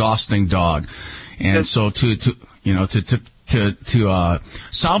very exhausting dog. And so to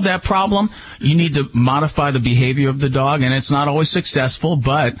solve that problem, you need to modify the behavior of the dog, and it's not always successful,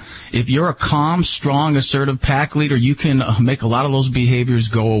 but if you're a calm, strong, assertive pack leader, you can make a lot of those behaviors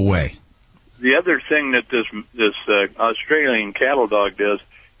go away. The other thing that this Australian cattle dog does,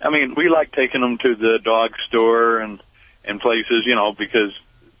 I mean, we like taking them to the dog store and places, because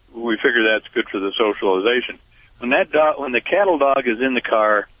we figure that's good for the socialization. When the cattle dog is in the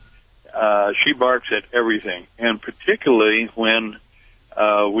car, she barks at everything, and particularly when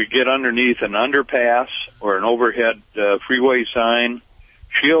we get underneath an underpass or an overhead freeway sign,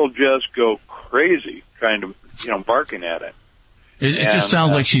 she'll just go crazy trying to, barking at it. It just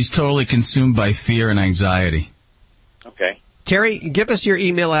sounds like she's totally consumed by fear and anxiety. Okay. Terry, give us your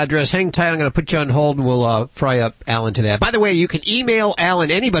email address. Hang tight. I'm going to put you on hold, and we'll fry up Alan to that. By the way, you can email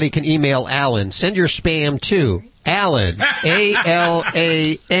Alan. Anybody can email Alan. Send your spam to Alan, ALAN,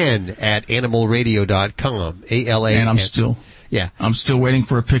 at animalradio.com. ALAN. And I'm still waiting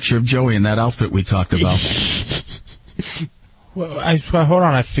for a picture of Joey in that outfit we talked about. Well, hold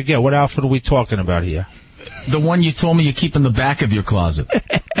on. I forget. What outfit are we talking about here? The one you told me you keep in the back of your closet.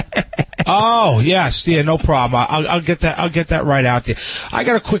 Oh, yes. Yeah, no problem. I'll get that right out there. I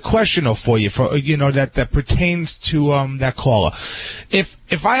got a quick question though for you that pertains to that caller.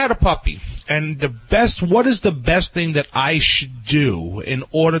 If I had a puppy, and what is the best thing that I should do in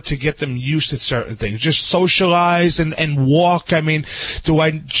order to get them used to certain things? Just socialize and walk? I mean,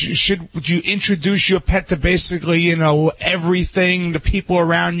 would you introduce your pet to basically, everything, the people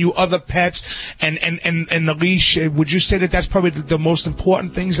around you, other pets, and the leash? Would you say that that's probably the most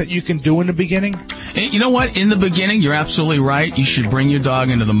important things that you can do in the beginning? You know what? In the beginning, you're absolutely right. You should bring your dog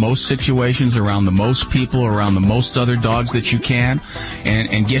into the most situations, around the most people, around the most other dogs that you can,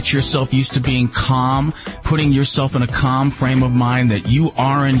 and get yourself used to being calm, putting yourself in a calm frame of mind that you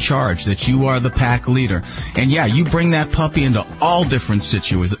are in charge, that you are the pack leader. And yeah, you bring that puppy into all different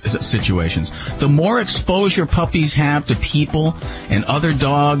situations. The more exposure puppies have to people and other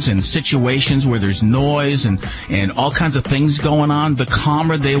dogs and situations where there's noise and all kinds of things going on, the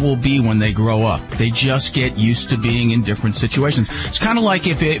calmer they will be when they grow up. They just get used to being in different situations. It's kind of like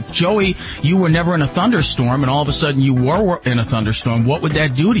if Joey, you were never in a thunderstorm and all of a sudden you were in a thunderstorm, what would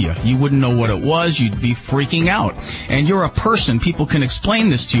that do to you? You wouldn't know what it was. You'd be freaking out. And you're a person. People can explain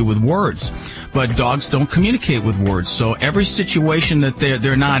this to you with words. But dogs don't communicate with words. So every situation that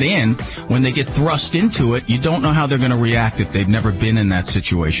they're not in, when they get thrust into it, you don't know how they're going to react if they've never been in that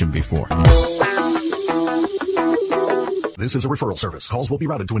situation before. This is a referral service. Calls will be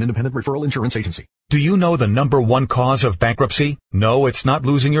routed to an independent referral insurance agency. Do you know the number one cause of bankruptcy? No, it's not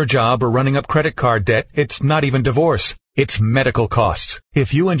losing your job or running up credit card debt. It's not even divorce. It's medical costs.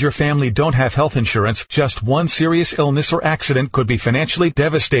 If you and your family don't have health insurance, just one serious illness or accident could be financially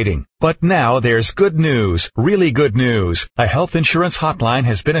devastating. But now there's good news, really good news. A health insurance hotline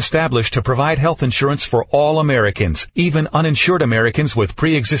has been established to provide health insurance for all Americans, even uninsured Americans with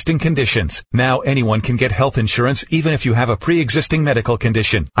pre-existing conditions. Now anyone can get health insurance even if you have a pre-existing medical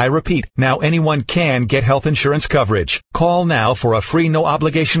condition. I repeat, now anyone can get health insurance coverage. Call now for a free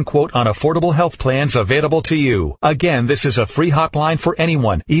no-obligation quote on affordable health plans available to you. Again, Again, this is a free hotline for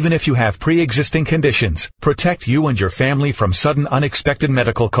anyone, even if you have pre-existing conditions. Protect you and your family from sudden unexpected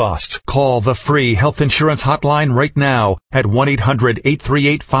medical costs. Call the free health insurance hotline right now at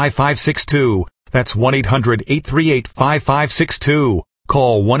 1-800-838-5562. That's 1-800-838-5562.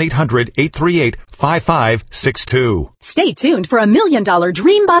 Call 1-800-838-5562. Stay tuned for a $1 million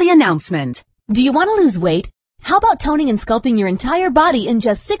Dream Body announcement. Do you want to lose weight? How about toning and sculpting your entire body in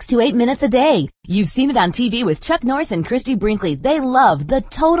just 6 to 8 minutes a day? You've seen it on TV with Chuck Norris and Christy Brinkley. They love the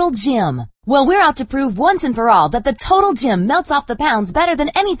Total Gym. Well, we're out to prove once and for all that the Total Gym melts off the pounds better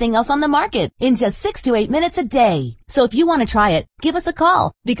than anything else on the market in just 6 to 8 minutes a day. So if you want to try it, give us a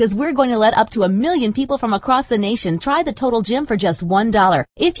call because we're going to let up to 1 million people from across the nation try the Total Gym for just $1.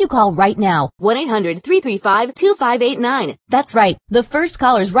 If you call right now, 1-800-335-2589. That's right. The first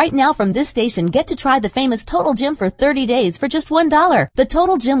callers right now from this station get to try the famous Total Gym for 30 days for just $1. The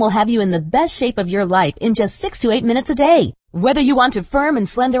Total Gym will have you in the best shape of your life in just 6 to 8 minutes a day. Whether you want to firm and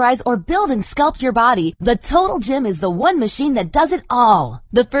slenderize or build and sculpt your body, the Total Gym is the one machine that does it all.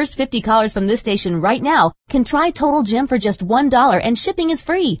 The first 50 callers from this station right now can try Total Gym for just $1 and shipping is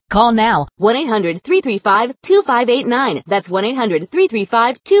free. Call now. 1-800-335-2589. That's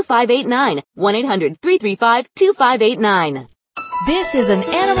 1-800-335-2589. 1-800-335-2589. This is an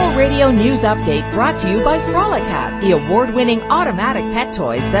Animal Radio News Update brought to you by Frolicat, the award-winning automatic pet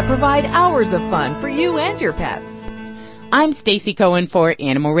toys that provide hours of fun for you and your pets. I'm Stacy Cohen for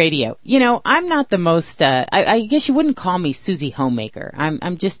Animal Radio. You know, I'm not the most, I guess you wouldn't call me Susie Homemaker.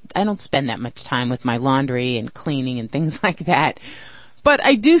 I don't spend that much time with my laundry and cleaning and things like that. But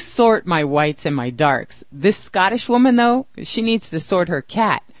I do sort my whites and my darks. This Scottish woman, though, she needs to sort her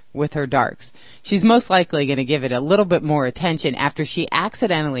cat with her darks. She's most likely going to give it a little bit more attention after she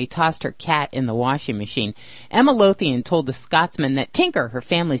accidentally tossed her cat in the washing machine. Emma Lothian told the Scotsman that Tinker, her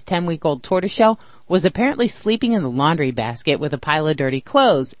family's 10-week-old tortoiseshell, was apparently sleeping in the laundry basket with a pile of dirty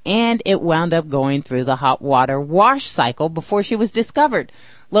clothes, and it wound up going through the hot water wash cycle before she was discovered.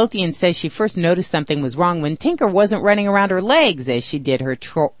 Lothian says she first noticed something was wrong when Tinker wasn't running around her legs as she did her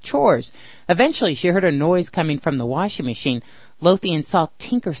chores. Eventually, she heard a noise coming from the washing machine. Lothian saw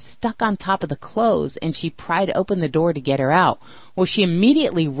Tinker stuck on top of the clothes, and she pried open the door to get her out. Well, she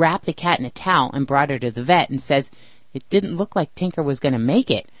immediately wrapped the cat in a towel and brought her to the vet and says it didn't look like Tinker was going to make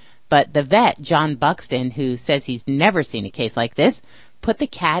it. But the vet, John Buxton, who says he's never seen a case like this, put the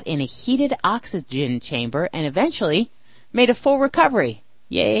cat in a heated oxygen chamber and eventually made a full recovery.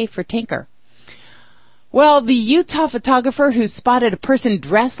 Yay for Tinker. Well, the Utah photographer who spotted a person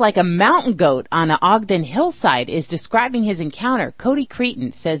dressed like a mountain goat on an Ogden hillside is describing his encounter. Cody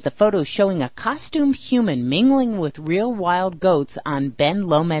Cretin says the photo showing a costumed human mingling with real wild goats on Ben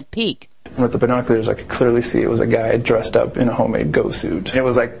Lomond Peak. With the binoculars, I could clearly see it was a guy dressed up in a homemade goat suit. It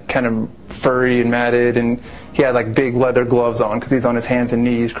was like kind of furry and matted, and he had like big leather gloves on because he's on his hands and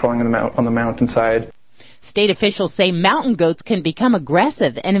knees crawling on the mountainside. State officials say mountain goats can become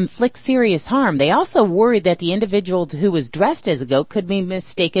aggressive and inflict serious harm. They also worried that the individual who was dressed as a goat could be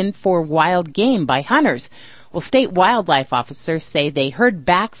mistaken for wild game by hunters. Well, state wildlife officers say they heard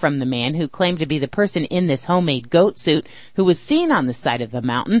back from the man who claimed to be the person in this homemade goat suit who was seen on the side of the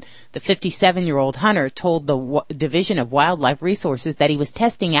mountain. The 57-year-old hunter told the Division of Wildlife Resources that he was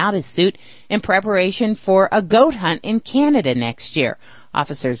testing out his suit in preparation for a goat hunt in Canada next year.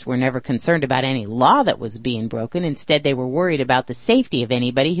 Officers were never concerned about any law that was being broken. Instead, they were worried about the safety of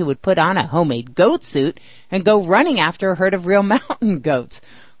anybody who would put on a homemade goat suit and go running after a herd of real mountain goats,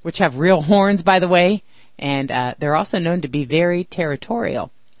 which have real horns, by the way. And they're also known to be very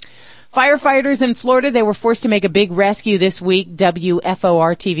territorial. Firefighters in Florida, they were forced to make a big rescue this week.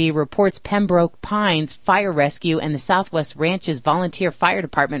 WFOR-TV reports Pembroke Pines Fire Rescue and the Southwest Ranches Volunteer Fire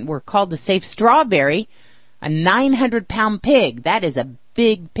Department were called to save Strawberry, a 900-pound pig. That is a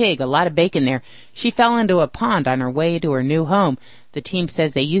big pig, a lot of bacon there. She fell into a pond on her way to her new home. The team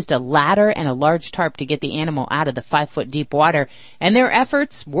says they used a ladder and a large tarp to get the animal out of the 5-foot deep water, and their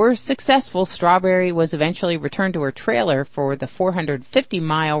efforts were successful. Strawberry was eventually returned to her trailer for the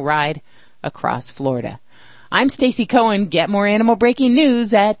 450-mile ride across Florida. I'm Stacy Cohen. Get more animal breaking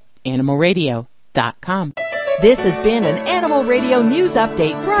news at animalradio.com. This has been an Animal Radio News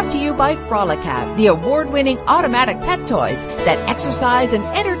Update brought to you by Frolicat, the award-winning automatic pet toys that exercise and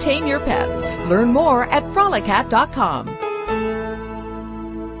entertain your pets. Learn more at frolicat.com.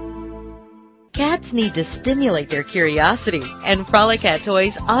 Cats need to stimulate their curiosity, and Frolic Cat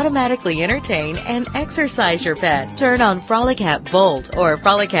toys automatically entertain and exercise your pet. Turn on Frolic Cat Volt or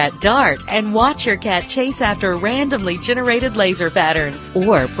Frolic Cat Dart and watch your cat chase after randomly generated laser patterns.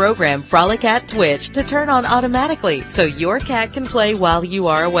 Or program Frolic Cat Twitch to turn on automatically so your cat can play while you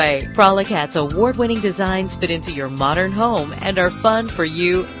are away. Frolic Cat's award-winning designs fit into your modern home and are fun for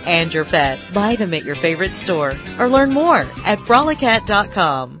you and your pet. Buy them at your favorite store or learn more at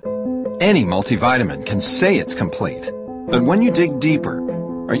frolicat.com. Any multivitamin can say it's complete, but when you dig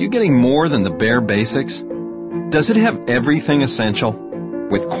deeper, are you getting more than the bare basics? Does it have everything essential?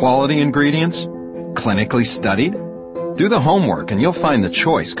 With quality ingredients? Clinically studied? Do the homework and you'll find the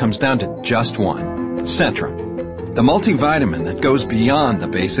choice comes down to just one. Centrum, the multivitamin that goes beyond the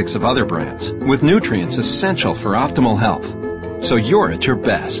basics of other brands, with nutrients essential for optimal health. So you're at your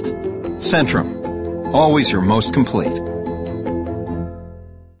best. Centrum, always your most complete.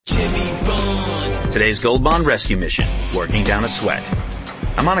 Today's Gold Bond rescue mission, working down a sweat.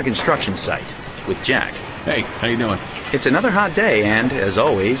 I'm on a construction site with Jack. Hey, how you doing? It's another hot day, and, as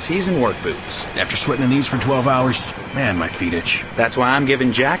always, he's in work boots. After sweating in these for 12 hours, man, my feet itch. That's why I'm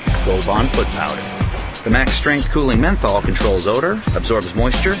giving Jack Gold Bond foot powder. The max strength cooling menthol controls odor, absorbs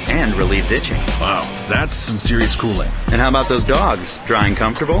moisture, and relieves itching. Wow, that's some serious cooling. And how about those dogs? Dry and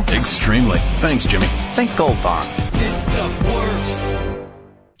comfortable? Extremely. Thanks, Jimmy. Think Gold Bond. This stuff works.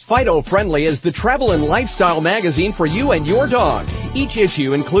 Fido Friendly is the travel and lifestyle magazine for you and your dog. Each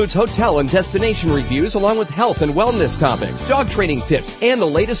issue includes hotel and destination reviews along with health and wellness topics, dog training tips, and the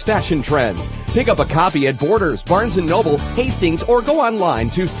latest fashion trends. Pick up a copy at Borders, Barnes & Noble, Hastings, or go online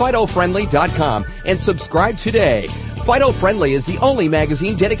to FidoFriendly.com and subscribe today. Fido Friendly is the only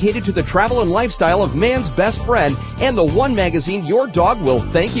magazine dedicated to the travel and lifestyle of man's best friend and the one magazine your dog will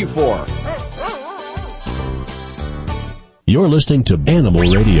thank you for. You're listening to Animal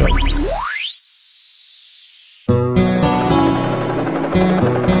Radio.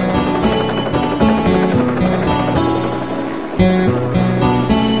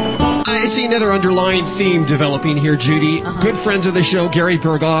 I see another underlying theme developing here, Judy. Good friends of the show, Gary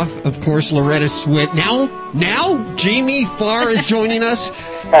Berghoff, of course, Loretta Swit. Now, Jamie Farr is joining us.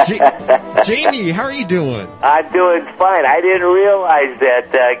 Jamie, how are you doing? I'm doing fine. I didn't realize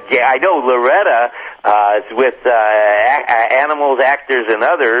that. I know Loretta is with Animals, Actors, and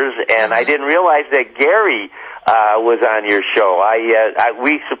Others, and I didn't realize that Gary was on your show.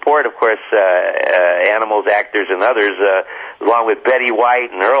 We support, of course, Animals, Actors, and Others, along with Betty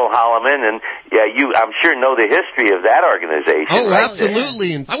White and Earl Holliman, and you, I'm sure, know the history of that organization. Oh, right?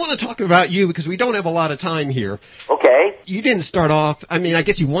 Absolutely. And I want to talk about you because we don't have a lot of time here. Okay. You didn't start off, I mean, I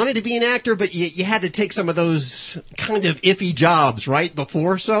guess you wanted to be an actor, but you had to take some of those kind of iffy jobs, right,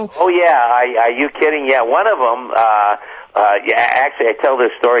 before, so? Oh, yeah. Are you kidding? Yeah, one of them, actually, I tell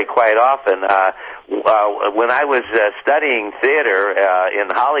this story quite often. When I was studying theater in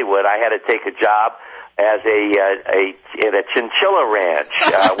Hollywood, I had to take a job as at a chinchilla ranch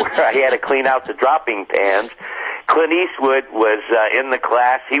where I had to clean out the dropping pans. Clint Eastwood was in the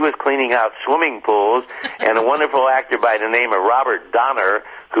class. He was cleaning out swimming pools, and a wonderful actor by the name of Robert Donner,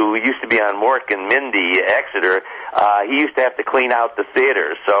 who used to be on Mork and Mindy, Exeter, he used to have to clean out the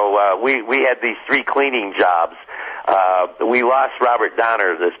theater. So we had these three cleaning jobs. We lost Robert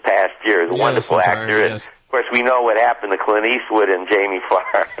Donner this past year, the wonderful actor. Yes. Of course, we know what happened to Clint Eastwood and Jamie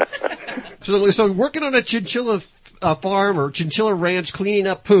Farr. Absolutely. So working on a chinchilla farm or chinchilla ranch, cleaning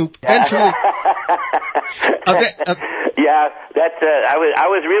up poop, eventually... Yeah, that's. I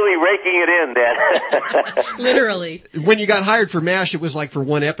was really raking it in then. Literally. When you got hired for MASH, it was like for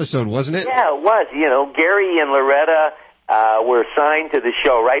one episode, wasn't it? Yeah, it was. You know, Gary and Loretta were signed to the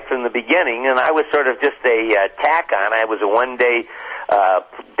show right from the beginning, and I was sort of just a tack on. I was a one-day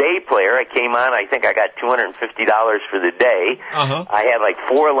day player. I came on. I think I got $250 for the day. I had like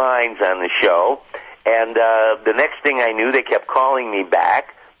 4 lines on the show, and the next thing I knew, they kept calling me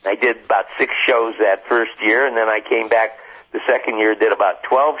back. I did about 6 shows that first year, and then I came back the second year, did about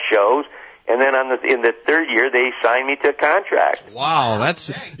 12 shows, and then in the third year, they signed me to a contract. Wow,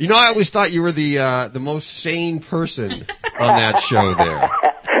 that's, you know, I always thought you were the most sane person on that show there.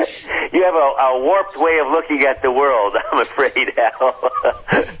 You have a warped way of looking at the world, I'm afraid, Al.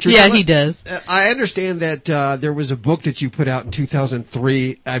 Yeah, he does. I understand that there was a book that you put out in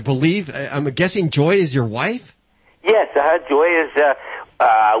 2003, I believe. I'm guessing Joy is your wife? Yes, Joy is...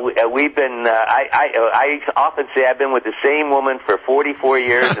 we've been, I often say I've been with the same woman for 44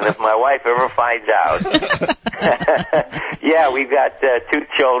 years, and if my wife ever finds out. Yeah, we've got 2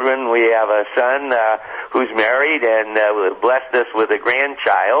 children. We have a son who's married and blessed us with a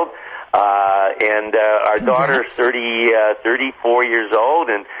grandchild. And our daughter's 34 years old,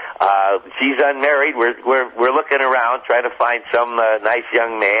 and she's unmarried. We're looking around trying to find some nice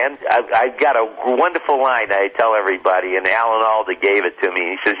young man. I've got a wonderful line I tell everybody, and Alan Alda gave it to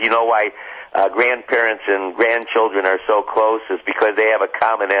me. He says, you know why grandparents and grandchildren are so close is because they have a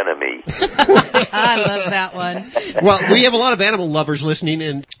common enemy. I love that one. Well, we have a lot of animal lovers listening,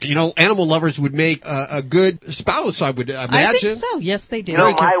 and, animal lovers would make a good spouse, I would imagine. I think so. Yes, they do.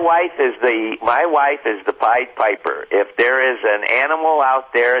 My wife is the Pied Piper. If there is an animal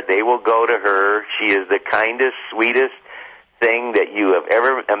out there, they will go to her. She is the kindest, sweetest thing that you have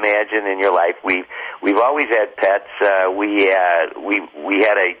ever imagined in your life. We've always had pets. We had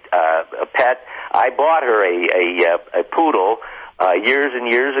a pet. I bought her a poodle years and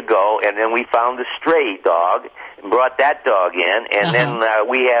years ago, and then we found a stray dog and brought that dog in, and then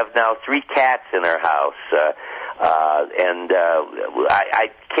we have now 3 cats in our house.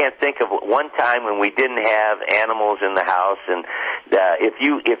 I can't think of one time when we didn't have animals in the house. And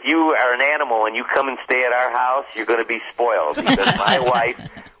if you are an animal and you come and stay at our house, you're going to be spoiled, because my wife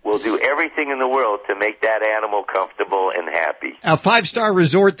will do everything in the world to make that animal comfortable and happy. A 5-star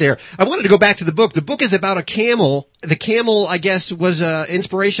resort there. I wanted to go back to the book. The book is about a camel. The camel, I guess, was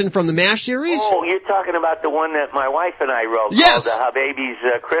inspiration from the MASH series? Oh, you're talking about the one that my wife and I wrote yes. called Habibi's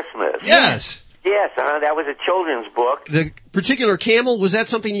Christmas. Yes. Yes, that was a children's book. The particular camel, was that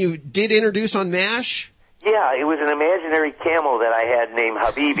something you did introduce on MASH? Yeah, it was an imaginary camel that I had named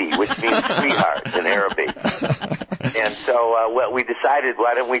Habibi, which means sweetheart in Arabic. And so we decided,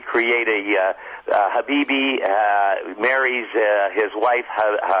 why don't we create a Habibi marries his wife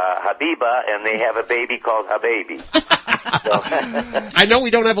Habiba, and they have a baby called Habibi. I know we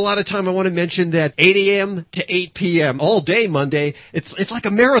don't have a lot of time. I want to mention that 8 a.m. to 8 p.m. all day Monday. It's like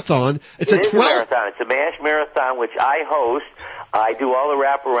a marathon. It is a marathon. It's a MASH marathon, which I host. I do all the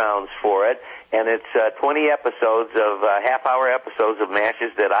wraparounds for it. And it's 20 episodes of half-hour episodes of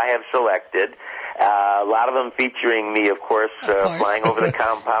MASHes that I have selected. A lot of them featuring me, of course. Flying over the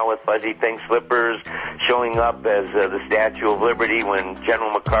compound with fuzzy pink slippers, showing up as the Statue of Liberty when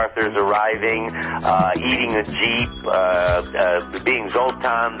General MacArthur's arriving, eating a jeep, being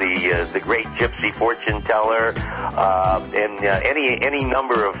Zoltan, the great gypsy fortune teller, and any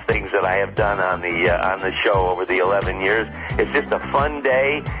number of things that I have done on the show over the 11 years. It's just a fun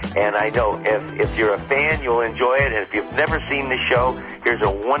day, and I know if you're a fan, you'll enjoy it. And if you've never seen the show, here's a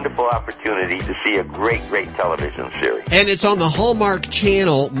wonderful opportunity to see a great television series. And it's on the Hallmark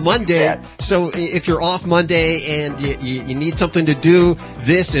Channel Monday. Yeah. So if you're off Monday and you need something to do,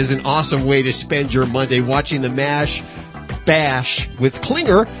 this is an awesome way to spend your Monday watching the MASH Bash with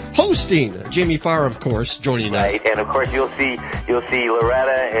Klinger hosting. Jamie Farr, of course, joining us. Right, and of course you'll see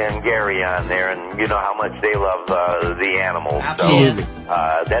Loretta and Gary on there, and you know how much they love the animals. Absolutely.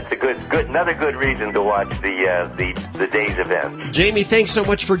 So that's another good reason to watch the day's events. Jamie, thanks so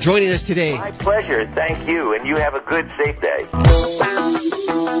much for joining us today. My pleasure. Thank you, and you have a good, safe day.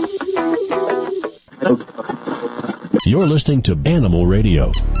 You're listening to Animal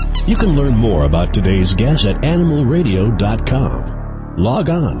Radio. You can learn more about today's guest at animalradio.com. Log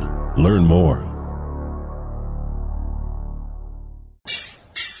on. Learn more.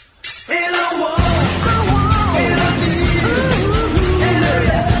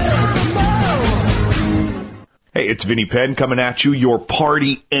 Hey, it's Vinny Penn coming at you, your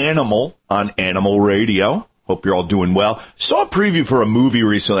party animal on Animal Radio. Hope you're all doing well. Saw a preview for a movie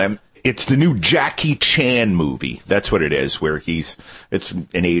recently. It's the new Jackie Chan movie. That's what it is, where it's an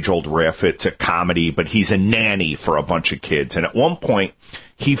age-old riff. It's a comedy, but he's a nanny for a bunch of kids. And at one point,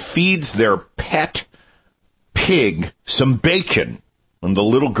 he feeds their pet pig some bacon. And the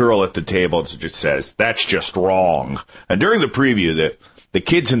little girl at the table just says, "That's just wrong." And during the preview, the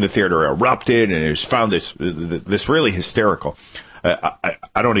kids in the theater erupted and it's found this really hysterical.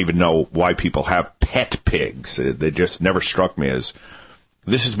 I don't even know why people have pet pigs. They just never struck me as...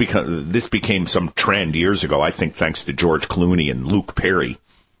 This became some trend years ago, I think, thanks to George Clooney and Luke Perry.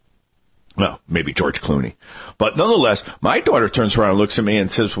 Well, maybe George Clooney. But nonetheless, my daughter turns around and looks at me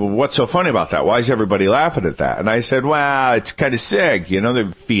and says, "Well, what's so funny about that? Why is everybody laughing at that?" And I said, "Well, it's kind of sick.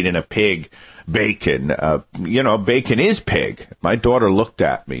 They're feeding a pig bacon. Bacon is pig." My daughter looked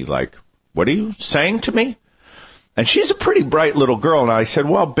at me like, "What are you saying to me?" And she's a pretty bright little girl. And I said,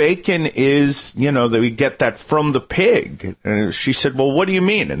 "Well, bacon is, that we get that from the pig." And she said, "Well, what do you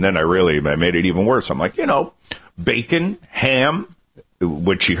mean?" And then I made it even worse. I'm like, bacon, ham,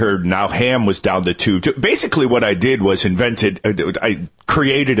 which she heard now ham was down to 2. Basically what I did was I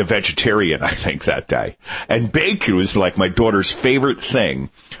created a vegetarian, I think, that day. And bacon was like my daughter's favorite thing.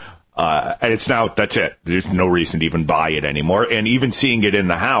 And it's now, that's it. There's no reason to even buy it anymore. And even seeing it in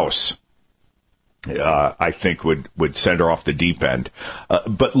the house, I think would send her off the deep end.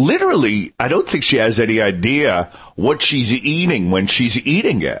 But literally, I don't think she has any idea what she's eating when she's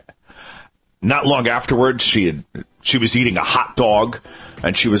eating it. Not long afterwards, she was eating a hot dog,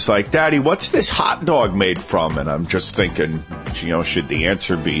 and she was like, "Daddy, what's this hot dog made from?" And I'm just thinking, should the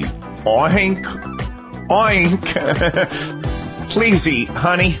answer be oink, oink? Please eat,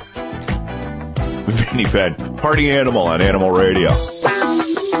 honey. Vinny Penn, Party Animal on Animal Radio.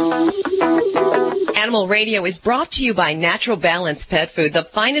 Animal Radio is brought to you by Natural Balance Pet Food, the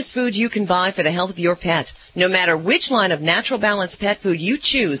finest food you can buy for the health of your pet. No matter which line of Natural Balance Pet Food you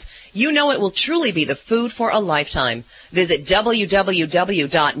choose, you know it will truly be the food for a lifetime. Visit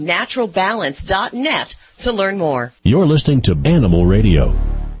www.naturalbalance.net to learn more. You're listening to Animal Radio.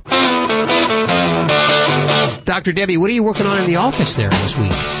 Dr. Debbie, what are you working on in the office there this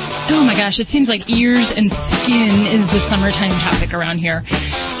week? Oh my gosh, it seems like ears and skin is the summertime topic around here.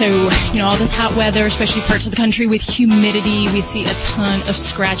 So, all this hot weather, especially parts of the country with humidity, we see a ton of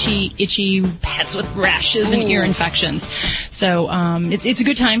scratchy, itchy pets with rashes and ear infections. So, it's a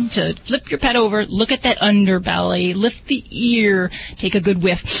good time to flip your pet over, look at that underbelly, lift the ear, take a good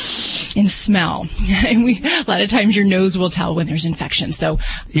whiff, and smell. And a lot of times your nose will tell when there's infection. So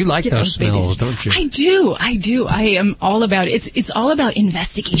you like those smells, don't you? I do. I am all about it. It's all about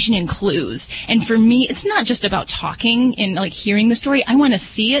investigation and clues. And for me, it's not just about talking and hearing the story. I want to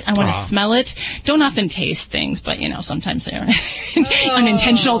see it. I want to smell it. Don't often taste things, but sometimes there are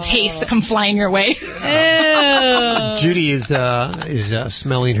unintentional tastes that come flying your way. Judy is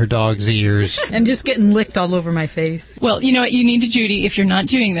smelling her dog's ears and just getting licked all over my face. Well, you know what you need to, Judy. If you're not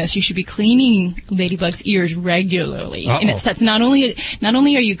doing this, you should be cleaning Ladybug's ears regularly. And it sets not only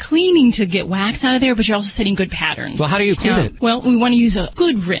are you cleaning to get wax out of there, but you're also setting good patterns. Well, how do you clean it? Well, we want to use a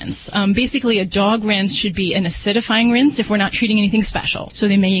good rinse. Basically, a dog rinse should be an acidifying rinse if we're not treating anything special. So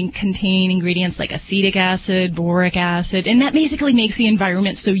they may contain ingredients like acetic acid, boric acid, and that basically makes the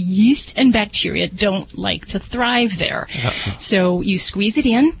environment so yeast and bacteria don't like to thrive there. So you squeeze it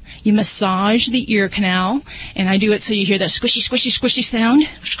in, you massage the ear canal, and I do it so you hear that squishy, squishy, squishy sound.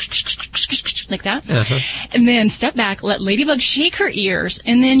 Like that. And then step back, let Ladybug shake her ears,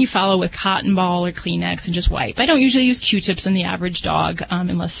 and then you follow with cotton ball or Kleenex and just wipe. I don't usually use Q-tips in the average dog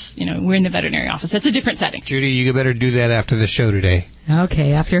unless, we're in the veterinary office. That's a different setting. Judy, you better do that after the show today.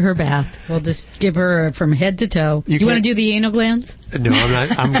 Okay, after her bath. We'll just give her from head to toe. You want to do the anal glands? No, I'm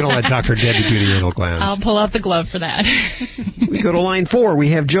not. I'm going to let Dr. Debbie do the anal glands. I'll pull out the glove for that. We go to line 4. We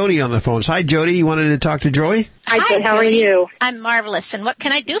have Jody on the phone. Hi, Jody. You wanted to talk to Joy? Hi, how are you? I'm marvelous. And what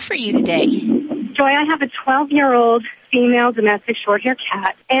can I do for you today? Joy, I have a 12-year-old female domestic short-hair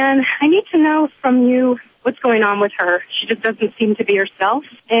cat, and I need to know from you what's going on with her. She just doesn't seem to be herself,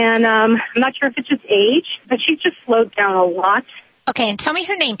 and I'm not sure if it's just age, but she's just slowed down a lot. Okay, and tell me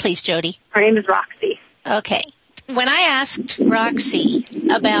her name, please, Jody. Her name is Roxy. Okay. When I asked Roxy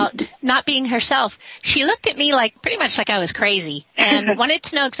about not being herself, she looked at me pretty much like I was crazy and wanted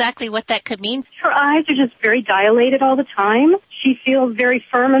to know exactly what that could mean. Her eyes are just very dilated all the time. She feels very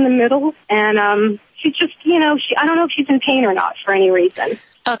firm in the middle, and she's just, I don't know if she's in pain or not for any reason.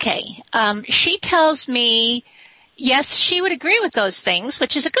 Okay. She tells me, yes, she would agree with those things,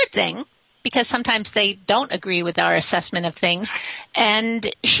 which is a good thing, because sometimes they don't agree with our assessment of things. And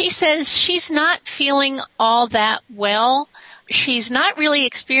she says she's not feeling all that well. She's not really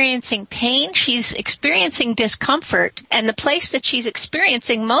experiencing pain. She's experiencing discomfort. And the place that she's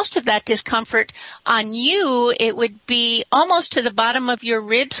experiencing most of that discomfort on you, it would be almost to the bottom of your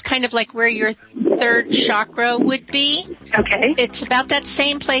ribs, kind of like where your third chakra would be. Okay. It's about that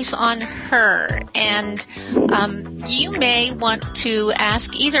same place on her. And you may want to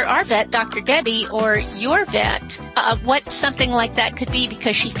ask either our vet, Dr. Debbie, or your vet what something like that could be,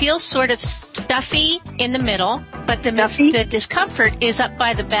 because she feels sort of stuffy in the middle, but the discomfort is up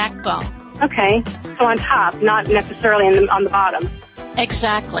by the backbone. Okay. So on top, not necessarily on the bottom.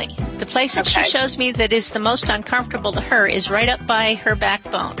 Exactly. The place that she shows me that is the most uncomfortable to her is right up by her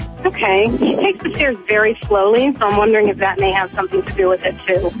backbone. Okay. She takes the stairs very slowly, so I'm wondering if that may have something to do with it,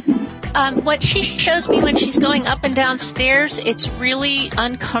 too. What she shows me when she's going up and down stairs, it's really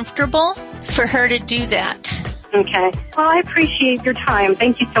uncomfortable for her to do that. Okay. Well, I appreciate your time.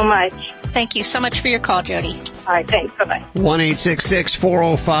 Thank you so much. Thank you so much for your call, Jody. All right, thanks. Bye-bye.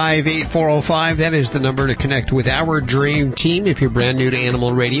 1-866-405-8405. That is the number to connect with our dream team if you're brand new to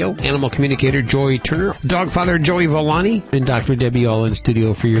Animal Radio. Animal communicator Joy Turner, dog father Joey Villani, and Dr. Debbie all in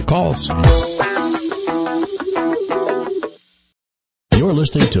studio for your calls. You're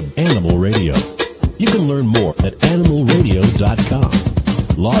listening to Animal Radio. You can learn more at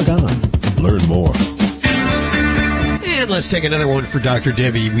animalradio.com. Log on. Learn more. And let's take another one for Dr.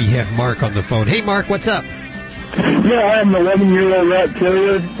 Debbie. We have Mark on the phone. Hey, Mark, what's up? Yeah, I am an 11-year-old rat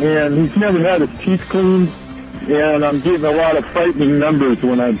terrier, and he's never had his teeth cleaned, and I'm getting a lot of frightening numbers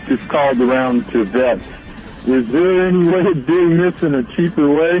when I've just called around to vets. Is there any way of doing this in a cheaper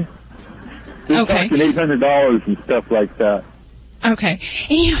way? We're talking $800 and stuff like that. Okay.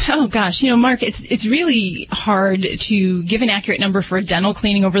 And Mark, it's really hard to give an accurate number for a dental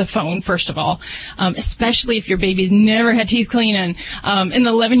cleaning over the phone, first of all, especially if your baby's never had teeth cleaned. And in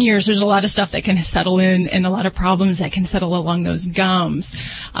the 11 years, there's a lot of stuff that can settle in and a lot of problems that can settle along those gums.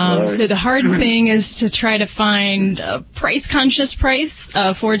 So the hard thing is to try to find a price-conscious price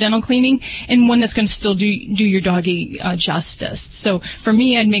for a dental cleaning and one that's going to still do your doggy justice. So for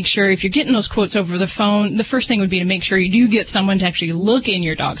me, I'd make sure if you're getting those quotes over the phone, the first thing would be to make sure you do get someone to actually look in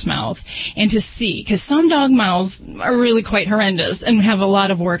your dog's mouth and to see, because some dog mouths are really quite horrendous and have a lot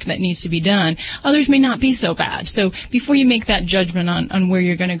of work that needs to be done. Others may not be so bad. So before you make that judgment on where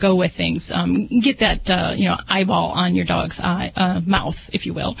you're going to go with things, get that eyeball on your dog's mouth, if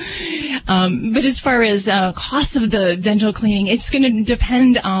you will. But as far as cost of the dental cleaning, it's going to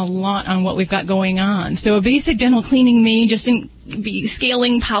depend a lot on what we've got going on. So a basic dental cleaning may just be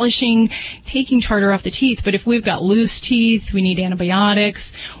scaling, polishing, taking tartar off the teeth. But if we've got loose teeth, we need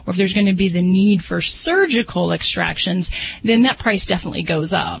antibiotics, or if there's going to be the need for surgical extractions, then that price definitely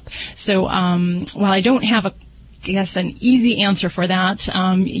goes up. So while I don't have an easy answer for that.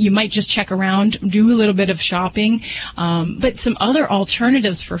 You might just check around, do a little bit of shopping. But some other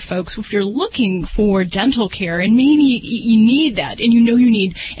alternatives for folks, if you're looking for dental care and maybe you need that and you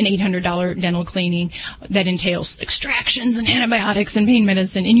need an $800 dental cleaning that entails extractions and antibiotics and pain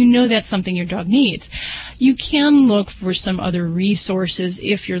medicine, and that's something your dog needs, you can look for some other resources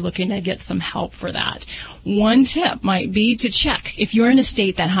if you're looking to get some help for that. One tip might be to check if you're in a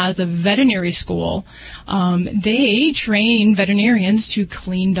state that has a veterinary school. They train veterinarians to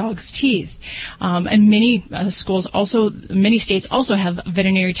clean dogs' teeth. And many states also have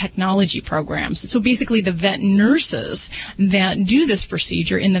veterinary technology programs. So basically the vet nurses that do this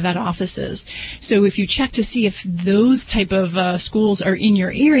procedure in the vet offices. So if you check to see if those type of schools are in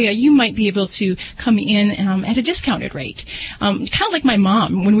your area, you might be able to come in at a discounted rate. Kind of like my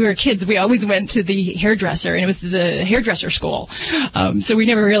mom. When we were kids, we always went to the hairdresser, and it was the hairdresser school. So we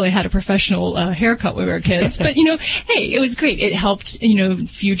never really had a professional haircut when we were kids. But, hey, it was great. It helped,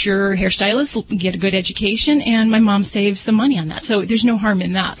 future hairstylists get a good education, and my mom saved some money on that. So there's no harm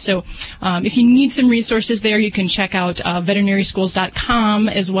in that. So if you need some resources there, you can check out veterinaryschools.com,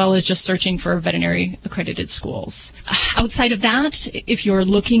 as well as just searching for veterinary accredited schools. Outside of that, if you're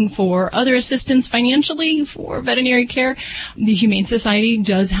looking for other assistance financially for veterinary care, the Humane Society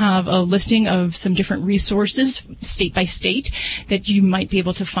does have a listing of some different resources, state by state, that you might be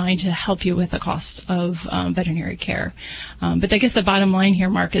able to find to help you with the cost of veterinary care. But I guess the bottom line here,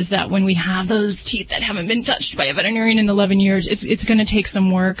 Mark, is that when we have those teeth that haven't been touched by a veterinarian in 11 years, it's going to take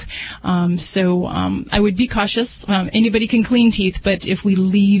some work. So I would be cautious. Anybody can clean teeth, but if we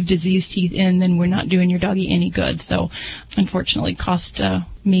leave diseased teeth in, then we're not doing your doggy any good. So unfortunately, cost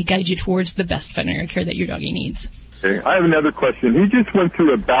may guide you towards the best veterinary care that your doggy needs. Okay. I have another question. He just went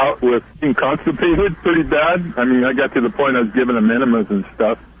through a bout with being constipated pretty bad. I mean, I got to the point I was giving him enemas and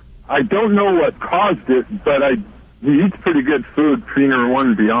stuff. I don't know what caused it, but he eats pretty good food, Purina One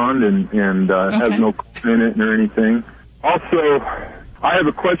and Beyond, and has no corn in it or anything. Also, I have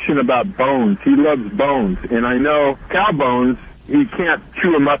a question about bones. He loves bones, and I know cow bones, he can't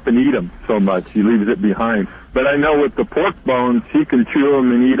chew them up and eat them so much. He leaves it behind. But I know with the pork bones, he can chew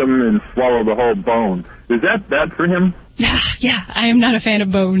them and eat them and swallow the whole bone. Is that bad for him? Yeah, I am not a fan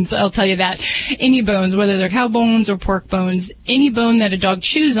of bones, I'll tell you that. Any bones, whether they're cow bones or pork bones, any bone that a dog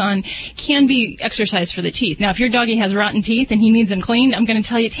chews on can be exercise for the teeth. Now, if your doggy has rotten teeth and he needs them cleaned, I'm going to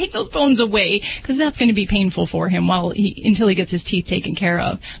tell you, take those bones away, because that's going to be painful for him until he gets his teeth taken care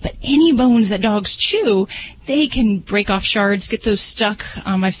of. But any bones that dogs chew, they can break off shards, get those stuck.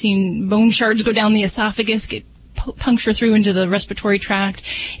 I've seen bone shards go down the esophagus, get puncture through into the respiratory tract.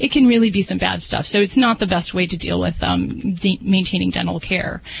 It can really be some bad stuff. So it's not the best way to deal with maintaining dental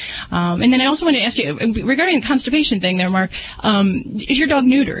care. And then I also want to ask you, regarding the constipation thing there, Mark, is your dog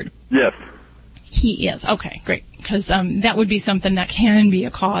neutered? Yes. He is. Okay, great. Because that would be something that can be a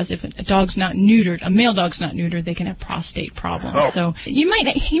cause. If a dog's not neutered, a male dog's not neutered, they can have prostate problems. Oh. So you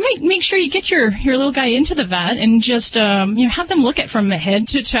might make sure you get your little guy into the vet and just have them look at from head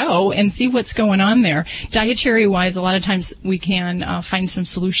to toe and see what's going on there. Dietary wise, a lot of times we can find some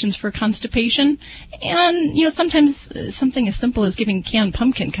solutions for constipation, and sometimes something as simple as giving canned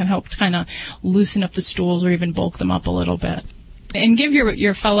pumpkin can help kind of loosen up the stools or even bulk them up a little bit. And give your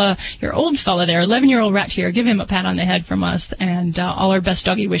old fella there, 11-year-old rat here, give him a pat on the head from us, and all our best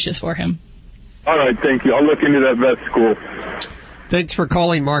doggy wishes for him. All right, thank you. I'll look into that vet school. Thanks for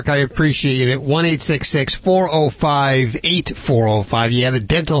calling, Mark. I appreciate it. 1-866-405-8405. Yeah, the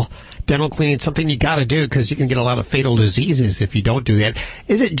dental cleaning is something you got to do because you can get a lot of fatal diseases if you don't do that.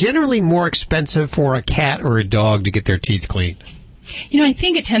 Is it generally more expensive for a cat or a dog to get their teeth cleaned? I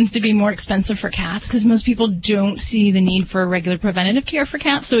think it tends to be more expensive for cats because most people don't see the need for regular preventative care for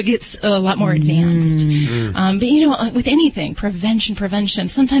cats, so it gets a lot more advanced. But, with anything, prevention,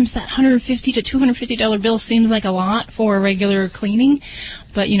 sometimes that $150 to $250 bill seems like a lot for regular cleaning.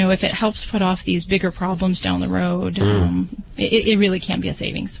 But, if it helps put off these bigger problems down the road, it really can be a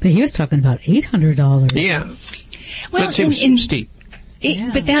savings. But he was talking about $800. Yeah. Well, that seems steep.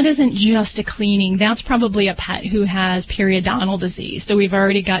 But that isn't just a cleaning. That's probably a pet who has periodontal disease. So we've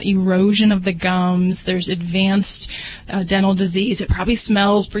already got erosion of the gums. There's advanced dental disease. It probably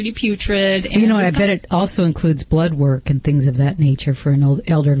smells pretty putrid. And I bet it also includes blood work and things of that nature for an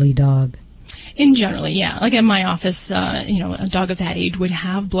elderly dog. In generally, yeah. Like in my office, a dog of that age would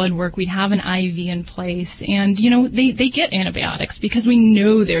have blood work. We'd have an IV in place. And, they get antibiotics because we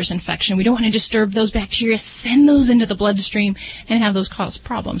know there's infection. We don't want to disturb those bacteria, send those into the bloodstream, and have those cause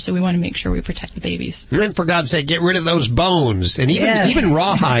problems. So we want to make sure we protect the babies. And for God's sake, get rid of those bones. And even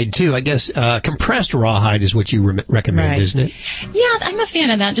rawhide, too. I guess compressed rawhide is what you recommend, isn't it? Yeah, I'm a fan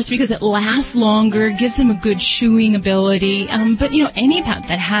of that just because it lasts longer, gives them a good chewing ability. But, any pet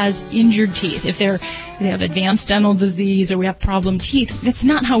that has injured teeth, if they have advanced dental disease or we have problem teeth, that's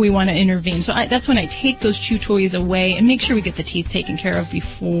not how we want to intervene. So that's when I take those chew toys away and make sure we get the teeth taken care of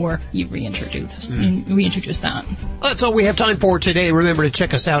before you reintroduce that. That's all we have time for today. Remember to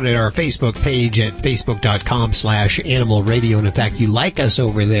check us out at our Facebook page at facebook.com/Animal Radio. And in fact, you like us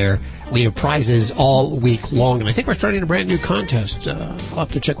over there. We have prizes all week long. And I think we're starting a brand new contest. I'll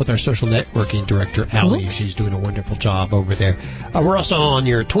have to check with our social networking director, Allie. She's doing a wonderful job over there. We're also on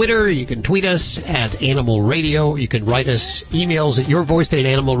your Twitter. You can tweet us at Animal Radio. You can write us emails at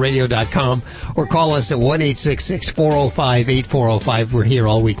yourvoice@animalradio.com or call us at 1-866-405-8405. We're here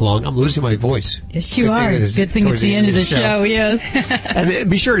all week long. I'm losing my voice. Yes, you are. Good thing it's the end of the show, yes. And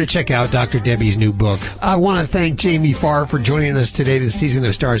be sure to check out Dr. Debbie's new book. I want to thank Jamie Farr for joining us today. The Season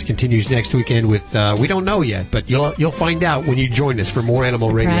of Stars continues next weekend with, we don't know yet, but you'll find out when you join us for more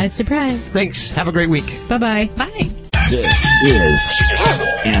Animal Radio. Surprise. Thanks. Have a great week. Bye-bye. Bye. This is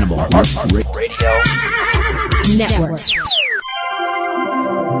Animal Radio Network.